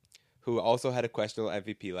Westbrook, who also had a questionable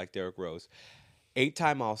MVP like Derrick Rose,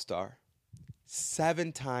 8-time All-Star,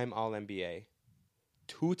 7-time All-NBA,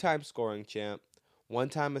 2-time scoring champ,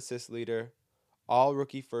 1-time assist leader,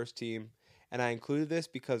 all-rookie first team. And I included this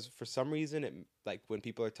because for some reason, it, like when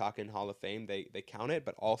people are talking Hall of Fame, they count it,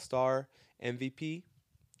 but All-Star MVP,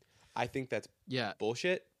 I think that's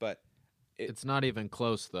bullshit, but it's not even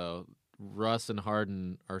close, though. Russ and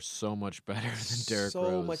Harden are so much better than Derrick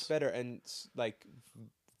Rose. So much better, and like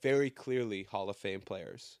very clearly Hall of Fame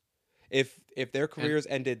players. If their careers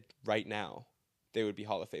ended right now, they would be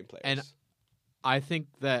Hall of Fame players. And I think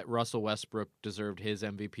that Russell Westbrook deserved his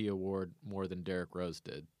MVP award more than Derrick Rose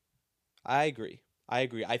did. I agree.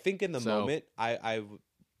 I think in the moment, I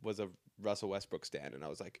was a Russell Westbrook stan, and I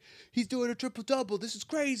was like, he's doing a triple-double. This is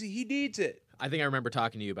crazy. He needs it. I think I remember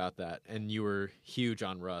talking to you about that, and you were huge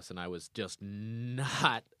on Russ, and I was just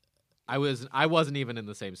not. I wasn't even in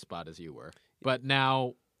the same spot as you were. But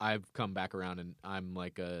now I've come back around, and I'm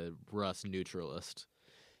like a Russ neutralist.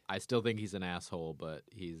 I still think he's an asshole, but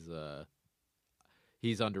he's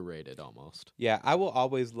underrated almost. Yeah, I will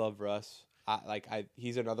always love Russ.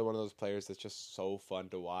 He's another one of those players that's just so fun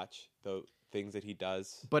to watch, the things that he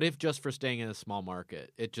does. But if just for staying in a small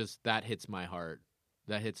market, that hits my heart.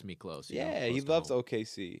 That hits me close. Yeah, he loves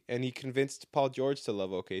OKC, and he convinced Paul George to love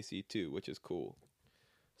OKC too, which is cool.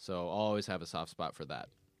 So I'll always have a soft spot for that.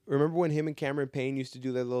 Remember when him and Cameron Payne used to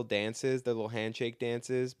do their little dances, their little handshake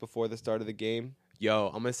dances before the start of the game? Yo,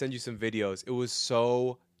 I'm going to send you some videos. It was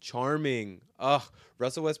so charming. Ugh,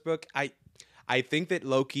 Russell Westbrook, I think that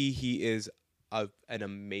low-key he is an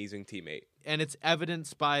amazing teammate. And it's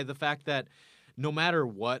evidenced by the fact that no matter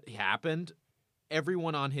what happened,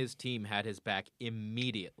 everyone on his team had his back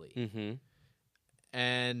immediately. Mm-hmm.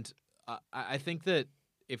 And I think that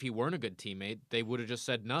if he weren't a good teammate, they would have just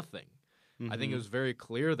said nothing. Mm-hmm. I think it was very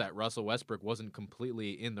clear that Russell Westbrook wasn't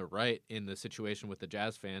completely in the right in the situation with the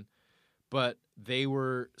Jazz fan, but they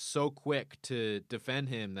were so quick to defend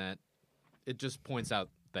him that it just points out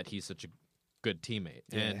that he's such a good teammate.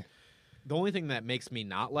 Yeah. And the only thing that makes me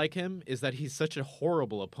not like him is that he's such a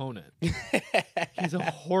horrible opponent. He's a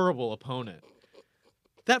horrible opponent.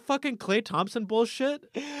 That fucking Klay Thompson bullshit.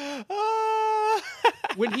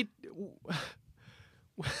 When he...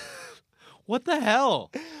 What the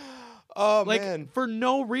hell? Oh, like, man. For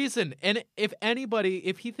no reason. And if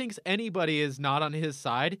he thinks anybody is not on his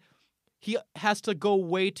side, he has to go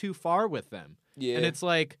way too far with them. Yeah. And it's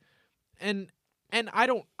like... And I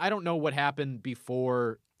don't know what happened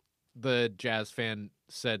before the Jazz fan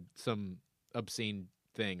said some obscene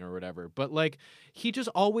thing or whatever, but like he just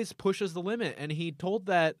always pushes the limit, and he told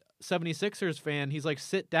that 76ers fan, he's like,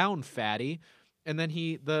 sit down, fatty, and then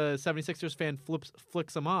the 76ers fan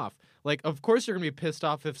flicks him off. Like, of course you're gonna be pissed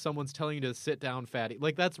off if someone's telling you to sit down, fatty.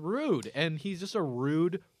 Like, that's rude, and he's just a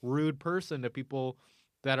rude person to people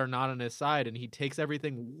that are not on his side, and he takes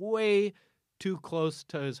everything way too close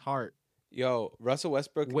to his heart. Yo, Russell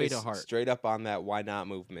Westbrook is straight up on that why not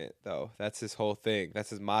movement, though. That's his whole thing. That's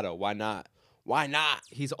his motto. Why not? Why not?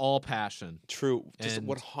 He's all passion. True. Just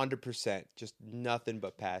 100%. Just nothing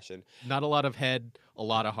but passion. Not a lot of head, a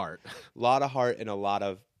lot of heart. A lot of heart and a lot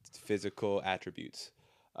of physical attributes.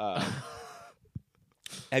 Have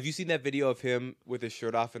you seen that video of him with his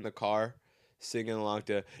shirt off in the car singing along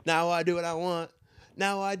to Now I Do What I Want,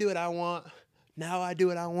 Now I Do What I Want, Now I Do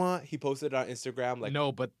What I Want? He posted it on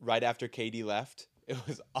Instagram right after KD left. It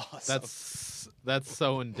was awesome. That's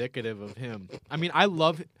so indicative of him. I mean,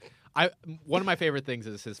 one of my favorite things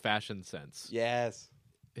is his fashion sense. Yes.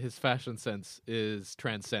 His fashion sense is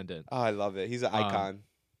transcendent. Oh, I love it. He's an icon.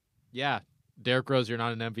 Yeah, Derrick Rose, you're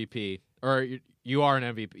not an MVP, or you are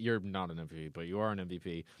an MVP. You're not an MVP, but you are an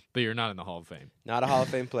MVP. But you're not in the Hall of Fame. Not a Hall of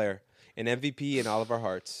Fame player. An MVP in all of our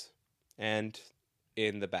hearts, and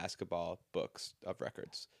in the basketball books of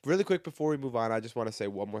records. Really quick before we move on, I just want to say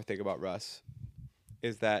one more thing about Russ.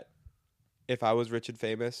 Is that if I was rich and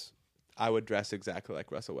famous, I would dress exactly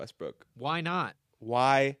like Russell Westbrook. Why not?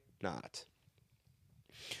 Why not?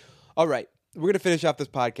 All right. We're going to finish off this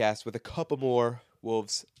podcast with a couple more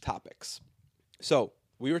Wolves topics. So,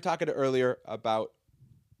 we were talking earlier about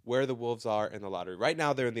where the Wolves are in the lottery. Right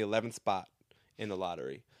now, they're in the 11th spot in the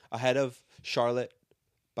lottery. Ahead of Charlotte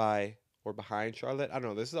or behind Charlotte. I don't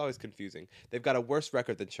know. This is always confusing. They've got a worse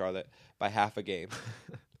record than Charlotte by half a game.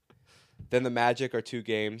 Then the Magic are 2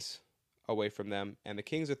 games away from them, and the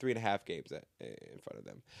Kings are 3.5 games in front of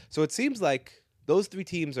them. So it seems like those 3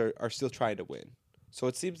 teams are still trying to win. So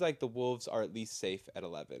it seems like the Wolves are at least safe at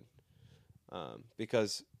 11,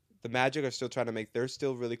 because the Magic are still trying to they're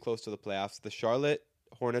still really close to the playoffs. The Charlotte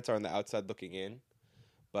Hornets are on the outside looking in,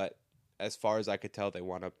 but as far as I could tell, they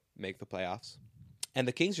want to make the playoffs. And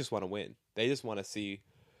the Kings just want to win. They just want to see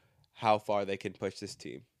how far they can push this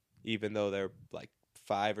team, even though they're like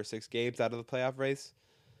 5 or 6 games out of the playoff race.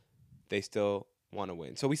 They still want to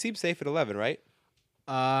win. So we seem safe at 11, right?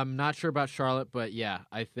 I'm not sure about Charlotte, but yeah,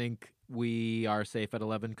 I think we are safe at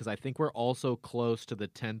 11 because I think we're also close to the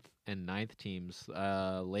 10th and 9th teams,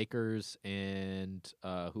 Lakers and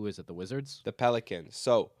who is it, the Wizards? The Pelicans.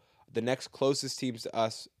 So the next closest teams to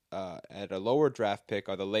us at a lower draft pick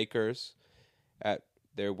are the Lakers.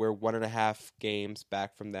 We're 1.5 games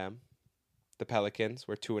back from them. The Pelicans,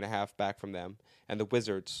 we're 2.5 back from them. And the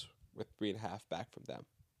Wizards, we're 3.5 back from them.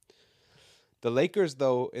 The Lakers,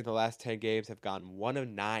 though, in the last 10 games have gone 1 of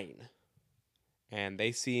 9. And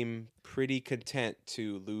they seem pretty content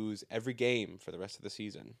to lose every game for the rest of the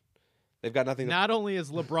season. They've got nothing. Not only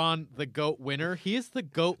is LeBron the GOAT winner, he is the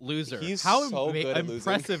GOAT loser. He's How so good at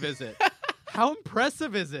impressive losing. is it? How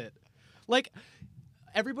impressive is it? Like,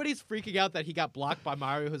 everybody's freaking out that he got blocked by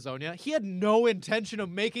Mario Hezonja. He had no intention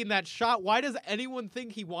of making that shot. Why does anyone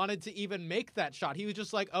think he wanted to even make that shot? He was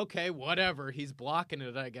just like, okay, whatever. He's blocking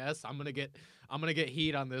it, I guess. I'm gonna get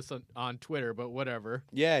heat on this on Twitter, but whatever.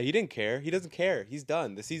 Yeah, he didn't care. He doesn't care. He's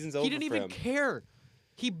done. The season's over. He didn't for even him. care.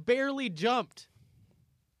 He barely jumped.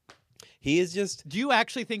 He is just. Do you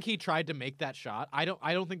actually think he tried to make that shot? I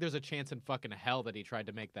don't think there's a chance in fucking hell that he tried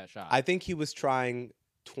to make that shot. I think he was trying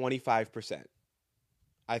 25%.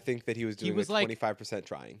 I think that he was doing 25%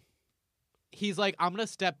 trying. He's like, I'm gonna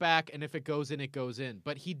step back, and if it goes in, it goes in.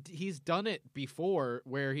 But he's done it before,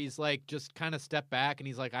 where he's like just kind of step back, and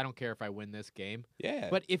he's like, I don't care if I win this game. Yeah.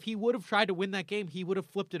 But if he would have tried to win that game, he would have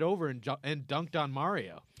flipped it over and dunked on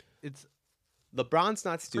Mario. It's LeBron's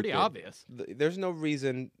not stupid. pretty obvious. There's no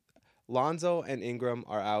reason. Lonzo and Ingram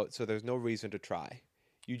are out, so there's no reason to try.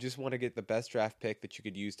 You just want to get the best draft pick that you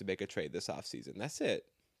could use to make a trade this offseason. That's it.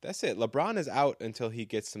 LeBron is out until he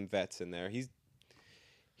gets some vets in there.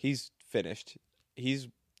 He's finished. He's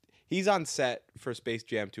on set for Space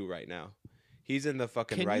Jam 2 right now. He's in the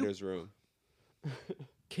fucking writer's room.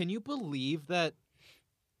 Can you believe that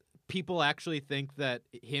people actually think that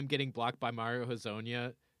him getting blocked by Mario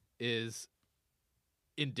Hezonja is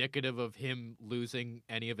indicative of him losing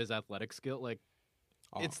any of his athletic skill? Like,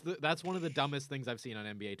 that's one of the dumbest things I've seen on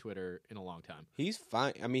NBA Twitter in a long time. He's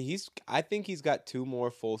fine. I mean, I think he's got 2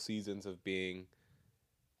 more full seasons of being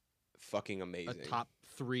fucking amazing. A top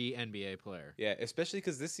 3 NBA player. Yeah, especially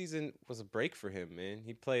because this season was a break for him, man.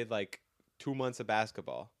 He played like 2 months of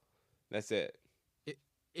basketball. That's it.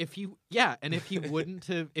 If he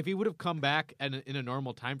would have come back in a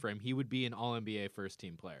normal time frame, he would be an All NBA first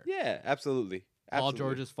team player. Yeah, absolutely. Paul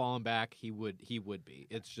George has fallen back. He would be.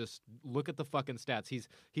 It's just look at the fucking stats.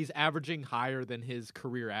 He's averaging higher than his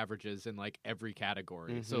career averages in like every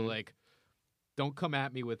category. Mm-hmm. So like, don't come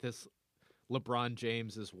at me with this LeBron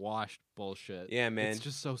James is washed bullshit. Yeah, man. It's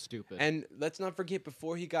just so stupid. And let's not forget,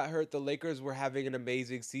 before he got hurt, the Lakers were having an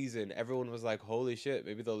amazing season. Everyone was like, holy shit,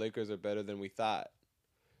 maybe the Lakers are better than we thought.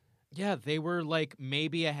 Yeah, they were like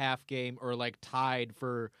maybe a half game or like tied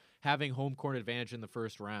for having home court advantage in the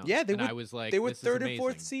first round. Yeah, they were this 3rd and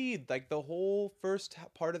 4th seed like the whole first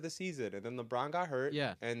part of the season, and then LeBron got hurt.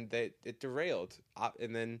 Yeah, and it derailed,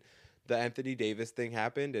 and then the Anthony Davis thing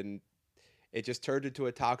happened, and it just turned into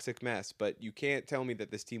a toxic mess. But you can't tell me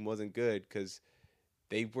that this team wasn't good because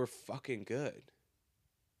they were fucking good.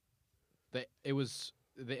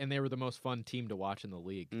 and they were the most fun team to watch in the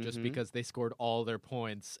league just Mhm. because they scored all their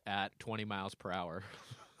points at 20 miles per hour.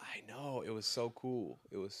 I know. It was so cool.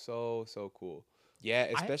 It was so cool. Yeah,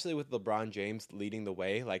 especially with LeBron James leading the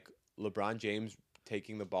way. Like, LeBron James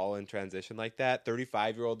taking the ball in transition like that.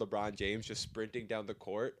 35-year-old LeBron James just sprinting down the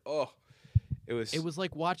court. Oh, it was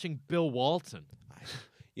like watching Bill Walton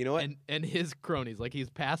you know what? and his cronies. Like, he's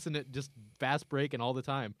passing it just fast breaking all the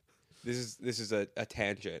time. This is a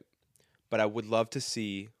tangent, but I would love to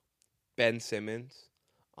see Ben Simmons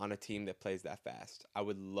on a team that plays that fast. I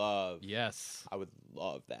would love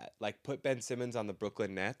that. Like, put Ben Simmons on the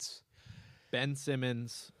Brooklyn Nets. Ben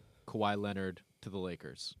Simmons, Kawhi Leonard to the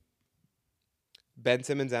Lakers. Ben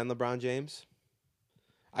Simmons and LeBron James.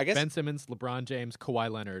 I guess Ben Simmons, LeBron James, Kawhi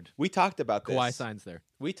Leonard. we talked about this. Kawhi signs there.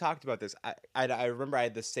 We talked about this. I remember I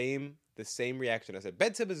had the same reaction. I said,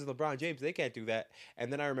 Ben Simmons and LeBron James, they can't do that.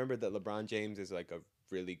 And then I remembered that LeBron James is like a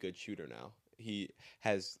really good shooter now. He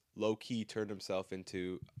has low-key turned himself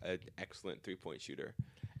into an excellent three-point shooter.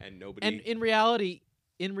 And nobody... And in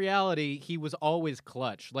reality, he was always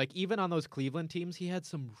clutch. Like, even on those Cleveland teams, he had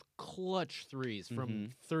some clutch threes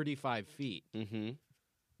from 35 feet. Mm-hmm.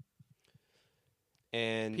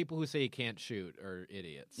 And people who say he can't shoot are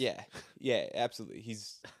idiots. Yeah, absolutely.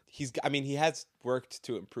 I mean, he has worked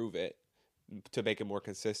to improve it, to make it more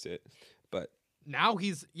consistent, but now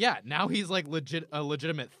he's like a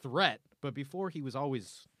legitimate threat. But before, he was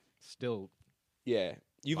always still. Yeah,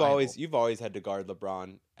 you've viable. always had to guard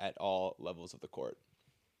LeBron at all levels of the court.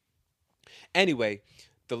 Anyway,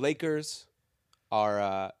 the Lakers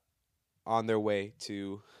are on their way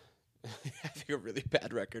to having a really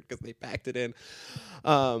bad record because they packed it in.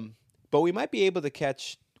 But we might be able to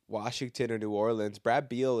catch Washington or New Orleans. Brad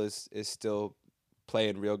Beal is still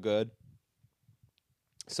playing real good.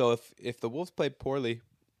 So if the Wolves play poorly,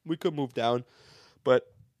 we could move down.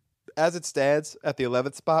 But as it stands, at the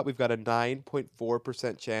 11th spot, we've got a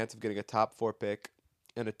 9.4% chance of getting a top 4 pick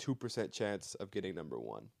and a 2% chance of getting number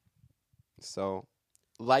 1. So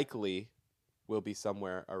likely we'll be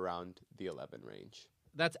somewhere around the 11 range.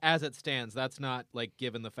 That's as it stands. That's not like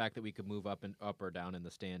given the fact that we could move up or down in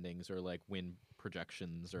the standings or like win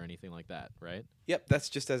projections or anything like that, right? Yep, that's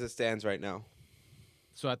just as it stands right now.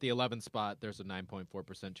 So at the 11th spot, there's a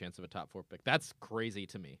 9.4% chance of a top 4 pick. That's crazy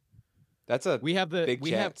to me. That's a we have chance.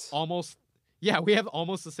 We have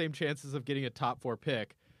almost the same chances of getting a top 4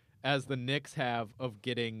 pick as the Knicks have of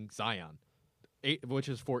getting Zion, which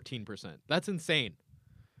is 14%. That's insane.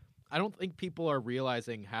 I don't think people are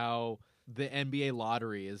realizing how the NBA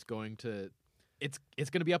lottery is going to it's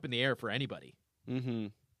going to be up in the air for anybody. Mm-hmm.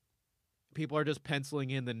 People are just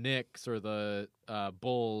penciling in the Knicks or the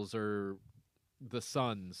Bulls or the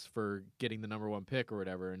Suns for getting the number 1 pick or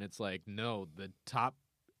whatever, and it's like, no, the top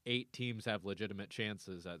 8 teams have legitimate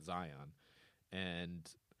chances at Zion, and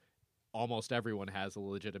almost everyone has a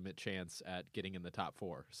legitimate chance at getting in the top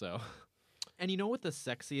 4. So, and you know what the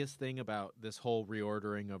sexiest thing about this whole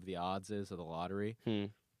reordering of the odds is of the lottery?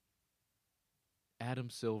 Adam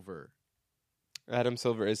Silver. Adam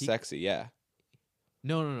Silver is sexy, yeah.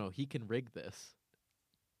 No. He can rig this.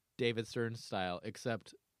 David Stern style,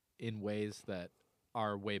 except in ways that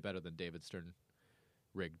are way better than David Stern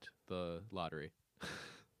rigged the lottery.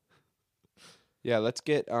 Yeah, let's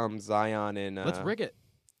get Zion in. Let's rig it.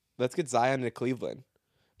 Let's get Zion in Cleveland.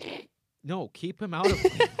 No, keep him out of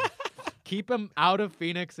keep him out of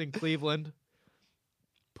Phoenix and Cleveland.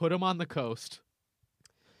 Put him on the coast.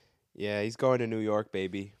 Yeah, he's going to New York,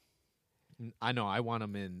 baby. I know. I want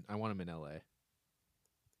him in LA.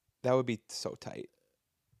 That would be so tight.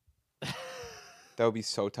 That would be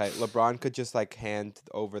so tight. LeBron could just like hand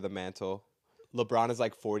over the mantle. LeBron is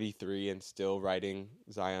like 43 and still riding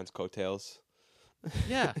Zion's coattails.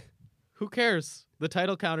 Yeah. Who cares? The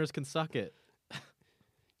title counters can suck it.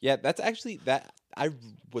 Yeah, that's actually that I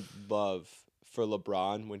would love for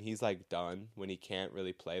LeBron when he's like done, when he can't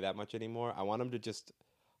really play that much anymore. I want him to just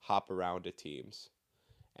hop around to teams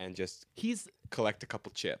and just collect a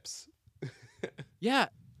couple chips. Yeah,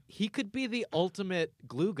 he could be the ultimate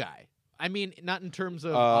glue guy. I mean, not in terms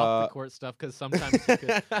of off the court stuff, because sometimes he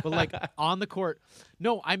could, but like on the court.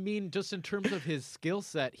 No, I mean just in terms of his skill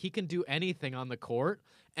set, he can do anything on the court,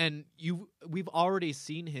 and we've already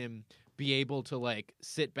seen him be able to like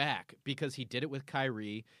sit back because he did it with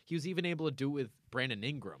Kyrie. He was even able to do it with Brandon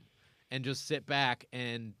Ingram, and just sit back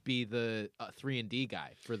and be the 3-and-D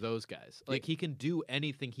guy for those guys. Like he can do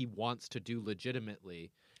anything he wants to do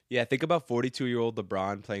legitimately. Yeah, think about 42-year-old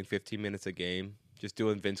LeBron playing 15 minutes a game. Just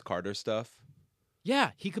doing Vince Carter stuff.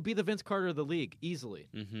 Yeah, he could be the Vince Carter of the league easily.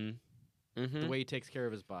 Mm-hmm. The way he takes care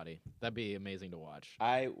of his body. That'd be amazing to watch.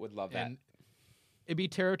 I would love that. And It'd be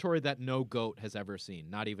territory that no GOAT has ever seen,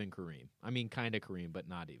 not even Kareem. I mean, kind of Kareem, but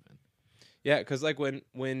not even. Yeah, because like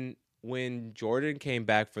when Jordan came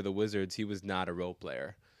back for the Wizards, he was not a role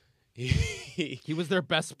player. He was their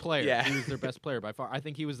best player. Yeah. He was their best player by far. I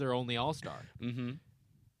think he was their only all-star. Mm-hmm.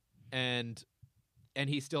 And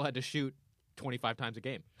he still had to shoot 25 times a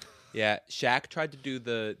game. Yeah, Shaq tried to do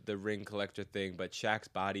the ring collector thing, but Shaq's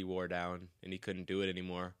body wore down and he couldn't do it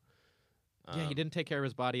anymore. Yeah, he didn't take care of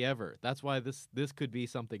his body ever. That's why this could be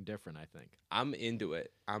something different, I think. I'm into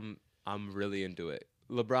it. I'm really into it.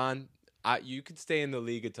 LeBron, you could stay in the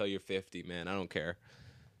league until you're 50, man. I don't care.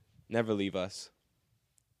 Never leave us.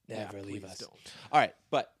 Never leave us. Don't. All right,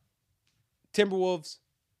 but Timberwolves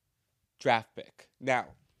draft pick. Now,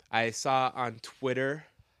 I saw on Twitter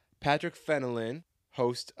Patrick Fenelon,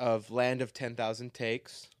 host of Land of 10,000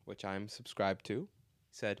 Takes, which I'm subscribed to,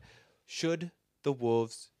 said, should the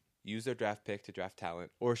Wolves use their draft pick to draft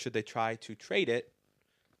talent, or should they try to trade it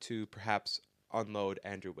to perhaps unload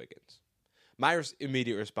Andrew Wiggins? My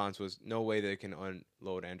immediate response was, no way they can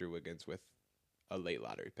unload Andrew Wiggins with a late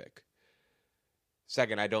lottery pick.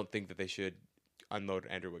 Second, I don't think that they should unload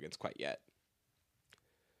Andrew Wiggins quite yet.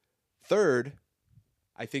 Third,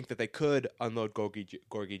 I think that they could unload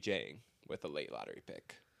Gorgie Jang with a late lottery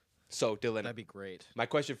pick. So, Dylan, That'd be great. my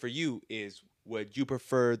question for you is, would you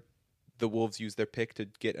prefer the Wolves use their pick to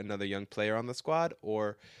get another young player on the squad,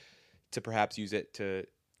 or to perhaps use it to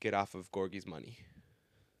get off of Gorgie's money?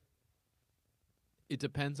 It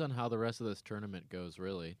depends on how the rest of this tournament goes,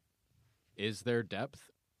 really. Is there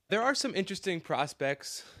depth? There are some interesting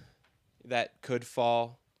prospects that could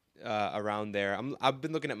fall around there. I've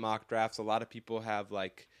been looking at mock drafts. A lot of people have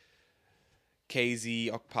like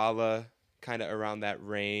KZ, Okpala, kind of around that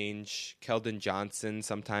range. Keldon Johnson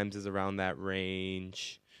sometimes is around that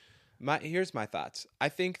range. Here's my thoughts. I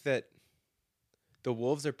think that the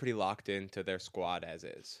Wolves are pretty locked into their squad as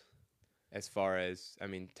is. As far as, I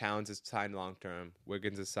mean, Towns is signed long-term.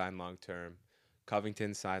 Wiggins is signed long-term.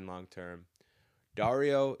 Covington's signed long-term.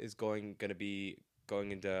 Dario is going to be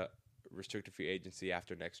going into restricted free agency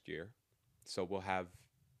after next year. So we'll have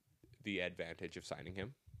the advantage of signing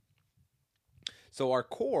him. So our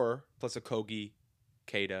core, plus Okogie,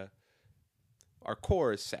 Keita, our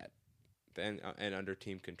core is set and under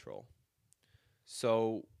team control.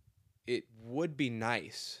 So it would be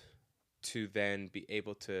nice to then be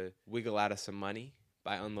able to wiggle out of some money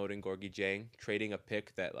by unloading Gorgie Jang, trading a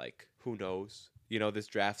pick that, like, who knows? You know, this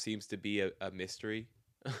draft seems to be a mystery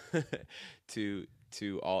to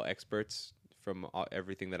all experts from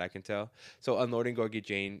everything that I can tell. So unloading Gorgie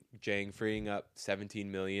Jang, freeing up $17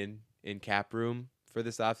 million in cap room for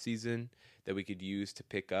this offseason that we could use to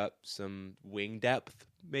pick up some wing depth,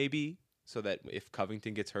 maybe, so that if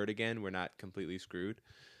Covington gets hurt again, we're not completely screwed.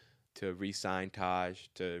 To re-sign Taj,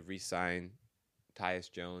 to re-sign Tyus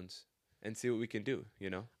Jones, and see what we can do, you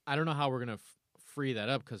know? I don't know how we're going to free that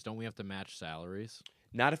up, because don't we have to match salaries?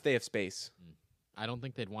 Not if they have space. I don't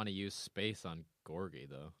think they'd want to use space on Gorgie,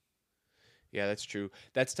 though. Yeah, that's true.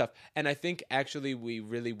 That's tough. And I think, actually, we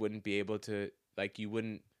really wouldn't be able to, like, you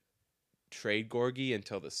wouldn't trade Gorgie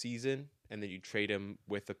until the season, and then you trade him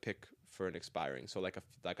with a pick for an expiring. So, like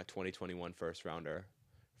a 2021 first-rounder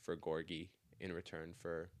for Gorgie in return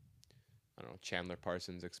for, I don't know, Chandler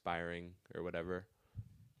Parsons expiring or whatever.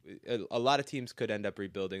 A lot of teams could end up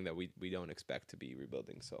rebuilding that we don't expect to be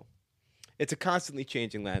rebuilding. So it's a constantly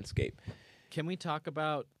changing landscape. Can we talk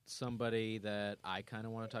about somebody that I kind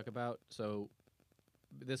of want to talk about? So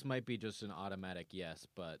this might be just an automatic yes,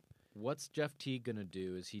 but what's Jeff Teague going to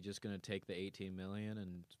do? Is he just going to take the $18 million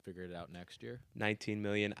and figure it out next year? $19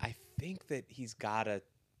 million. I think that he's got to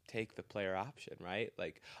take the player option, right?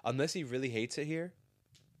 Like, unless he really hates it here,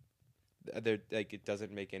 it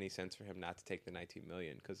doesn't make any sense for him not to take the $19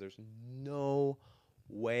 million, because there's no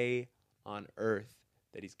way on earth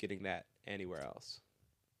that he's getting that anywhere else.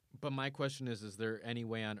 But my question is there any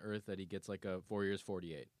way on earth that he gets like a 4 years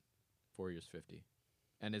 48, 4 years 50?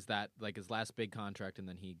 And is that like his last big contract and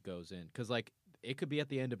then he goes in? Because like it could be at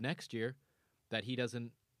the end of next year that he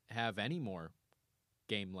doesn't have any more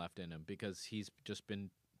game left in him because he's just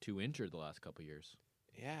been too injured the last couple years.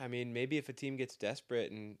 Yeah, I mean, maybe if a team gets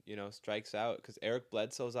desperate and, you know, strikes out, because Eric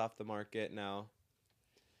Bledsoe's off the market now.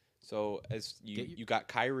 So as you got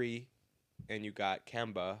Kyrie and you got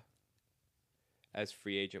Kemba as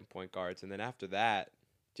free agent point guards, and then after that,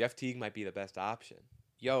 Jeff Teague might be the best option.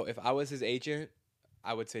 Yo, if I was his agent,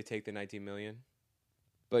 I would say take the $19 million.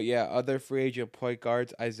 But yeah, other free agent point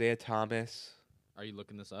guards, Isaiah Thomas. Are you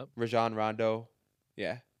looking this up? Rajon Rondo.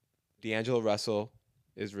 Yeah. D'Angelo Russell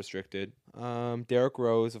is restricted. Derrick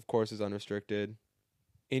Rose, of course, is unrestricted.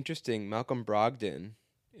 Interesting, Malcolm Brogdon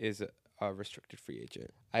is a restricted free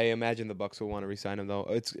agent. I imagine the Bucks will want to re-sign him though.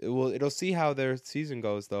 It'll see how their season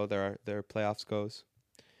goes though. Their playoffs goes,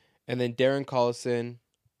 and then Darren Collison,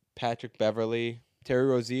 Patrick Beverley, Terry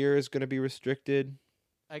Rozier is going to be restricted.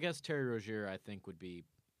 I guess Terry Rozier, I think, would be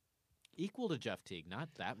equal to Jeff Teague, not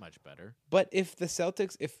that much better. But if the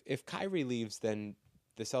Celtics, if Kyrie leaves, then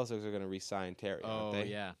the Celtics are going to re-sign Terry. Aren't they?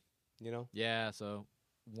 Yeah. You know? Yeah, so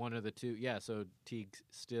one of the two. Yeah, so Teague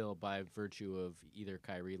still, by virtue of either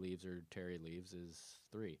Kyrie leaves or Terry leaves, is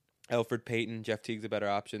 3. Elfrid Payton, Jeff Teague's a better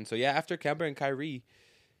option. So, yeah, after Kemba and Kyrie,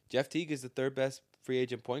 Jeff Teague is the third best free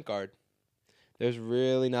agent point guard. There's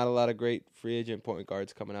really not a lot of great free agent point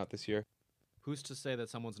guards coming out this year. Who's to say that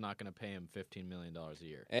someone's not going to pay him $15 million a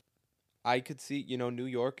year? I could see, New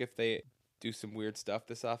York, if they do some weird stuff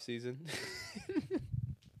this offseason,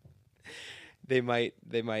 they might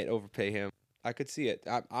overpay him. I could see it.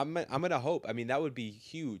 I'm gonna hope. I mean, that would be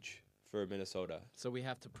huge for Minnesota. So we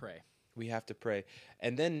have to pray. We have to pray.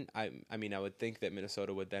 And then I would think that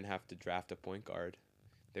Minnesota would then have to draft a point guard.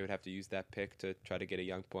 They would have to use that pick to try to get a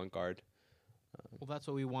young point guard. Well, that's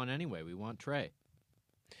what we want anyway. We want Trae.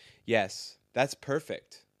 Yes, that's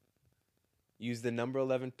perfect. Use the number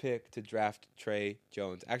 11 pick to draft Trae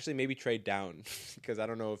Jones. Actually, maybe trade down because I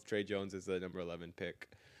don't know if Trae Jones is the number 11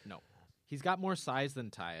 pick. No. He's got more size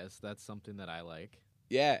than Tyus. That's something that I like.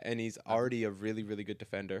 Yeah, and he's already a really, really good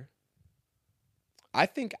defender. I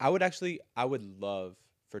think I would love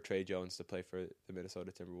for Trae Jones to play for the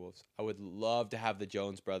Minnesota Timberwolves. I would love to have the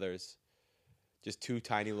Jones brothers, just 2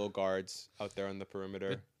 tiny little guards out there on the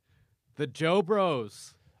perimeter. The Joe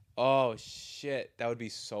Bros. Oh, shit. That would be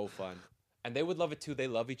so fun. And they would love it, too. They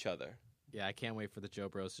love each other. Yeah, I can't wait for the Joe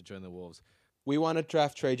Bros to join the Wolves. We want to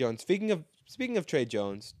draft Trae Jones. Speaking of Trae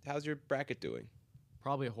Jones, how's your bracket doing?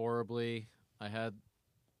 Probably horribly. I had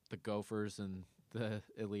the Gophers in the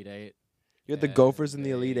Elite 8. You had the Gophers in the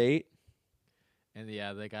Elite 8? And,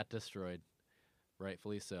 yeah, they got destroyed.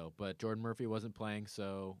 Rightfully so. But Jordan Murphy wasn't playing,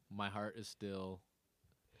 so my heart is still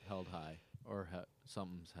held high. Or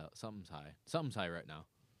something's high. Something's high right now.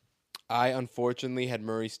 I, unfortunately, had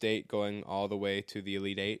Murray State going all the way to the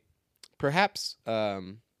Elite 8. Perhaps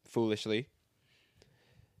foolishly.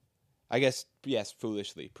 I guess, yes,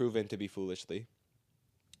 foolishly. Proven to be foolishly.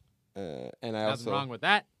 And I Nothing wrong with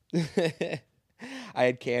that. I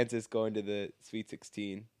had Kansas going to the Sweet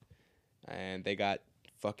 16, and they got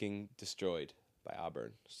fucking destroyed by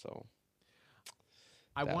Auburn. So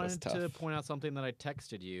I wanted to point out something that I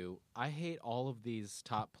texted you. I hate all of these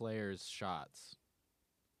top players' shots.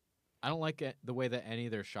 I don't like the way that any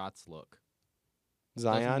of their shots look.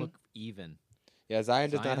 Zion? Doesn't look even. Yeah, Zion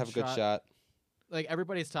does not have a good shot. Like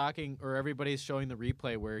everybody's talking, or everybody's showing the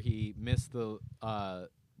replay where he missed the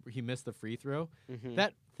free throw. Mm-hmm.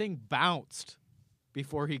 That thing bounced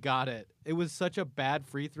before he got it. It was such a bad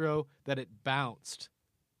free throw that it bounced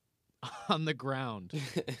on the ground.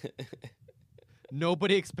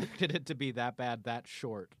 Nobody expected it to be that bad, that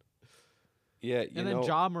short. Yeah, and then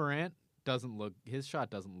Ja Morant his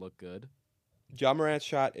shot doesn't look good. Ja Morant's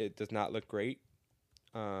shot, it does not look great.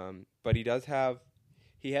 But he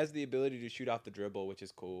has the ability to shoot off the dribble, which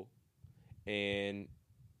is cool. And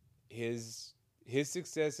his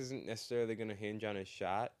success isn't necessarily going to hinge on his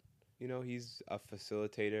shot. He's a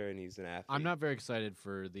facilitator and he's an athlete. I'm not very excited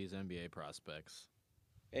for these NBA prospects.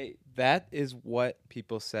 Hey, that is what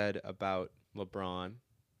people said about LeBron.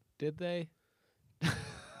 Did they?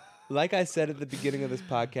 Like I said at the beginning of this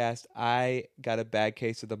podcast, I got a bad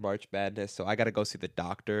case of the March Madness, so I got to go see the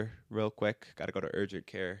doctor real quick. Got to go to urgent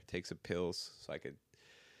care, take some pills so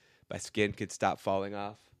my skin could stop falling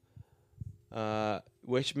off.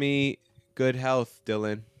 Wish me good health,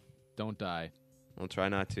 Dylan. Don't die. I'll try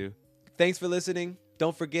not to. Thanks for listening.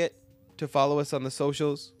 Don't forget to follow us on the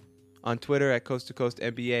socials. On Twitter at Coast to Coast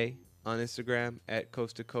NBA. On Instagram at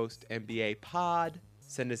Coast to Coast NBA Pod.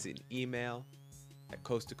 Send us an email at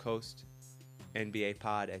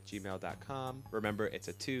coasttocoastnbapod@gmail.com. Remember, it's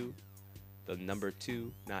a 2. The number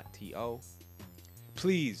 2, not T-O.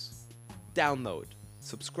 Please download,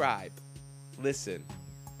 subscribe, listen,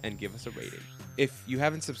 and give us a rating. If you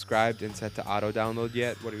haven't subscribed and set to auto-download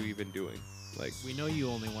yet, what are you even doing? We know you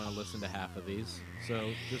only want to listen to half of these,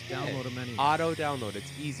 so just download them anyway. Auto-download.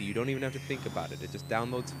 It's easy. You don't even have to think about it. It just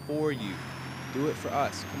downloads for you. Do it for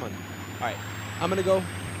us. Come on. All right. I'm going to go.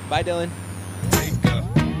 Bye, Dylan. Take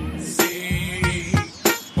a seat.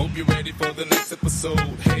 Hope you're ready for the next episode.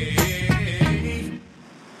 Hey.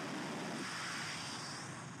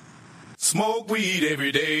 Smoke weed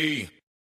every day.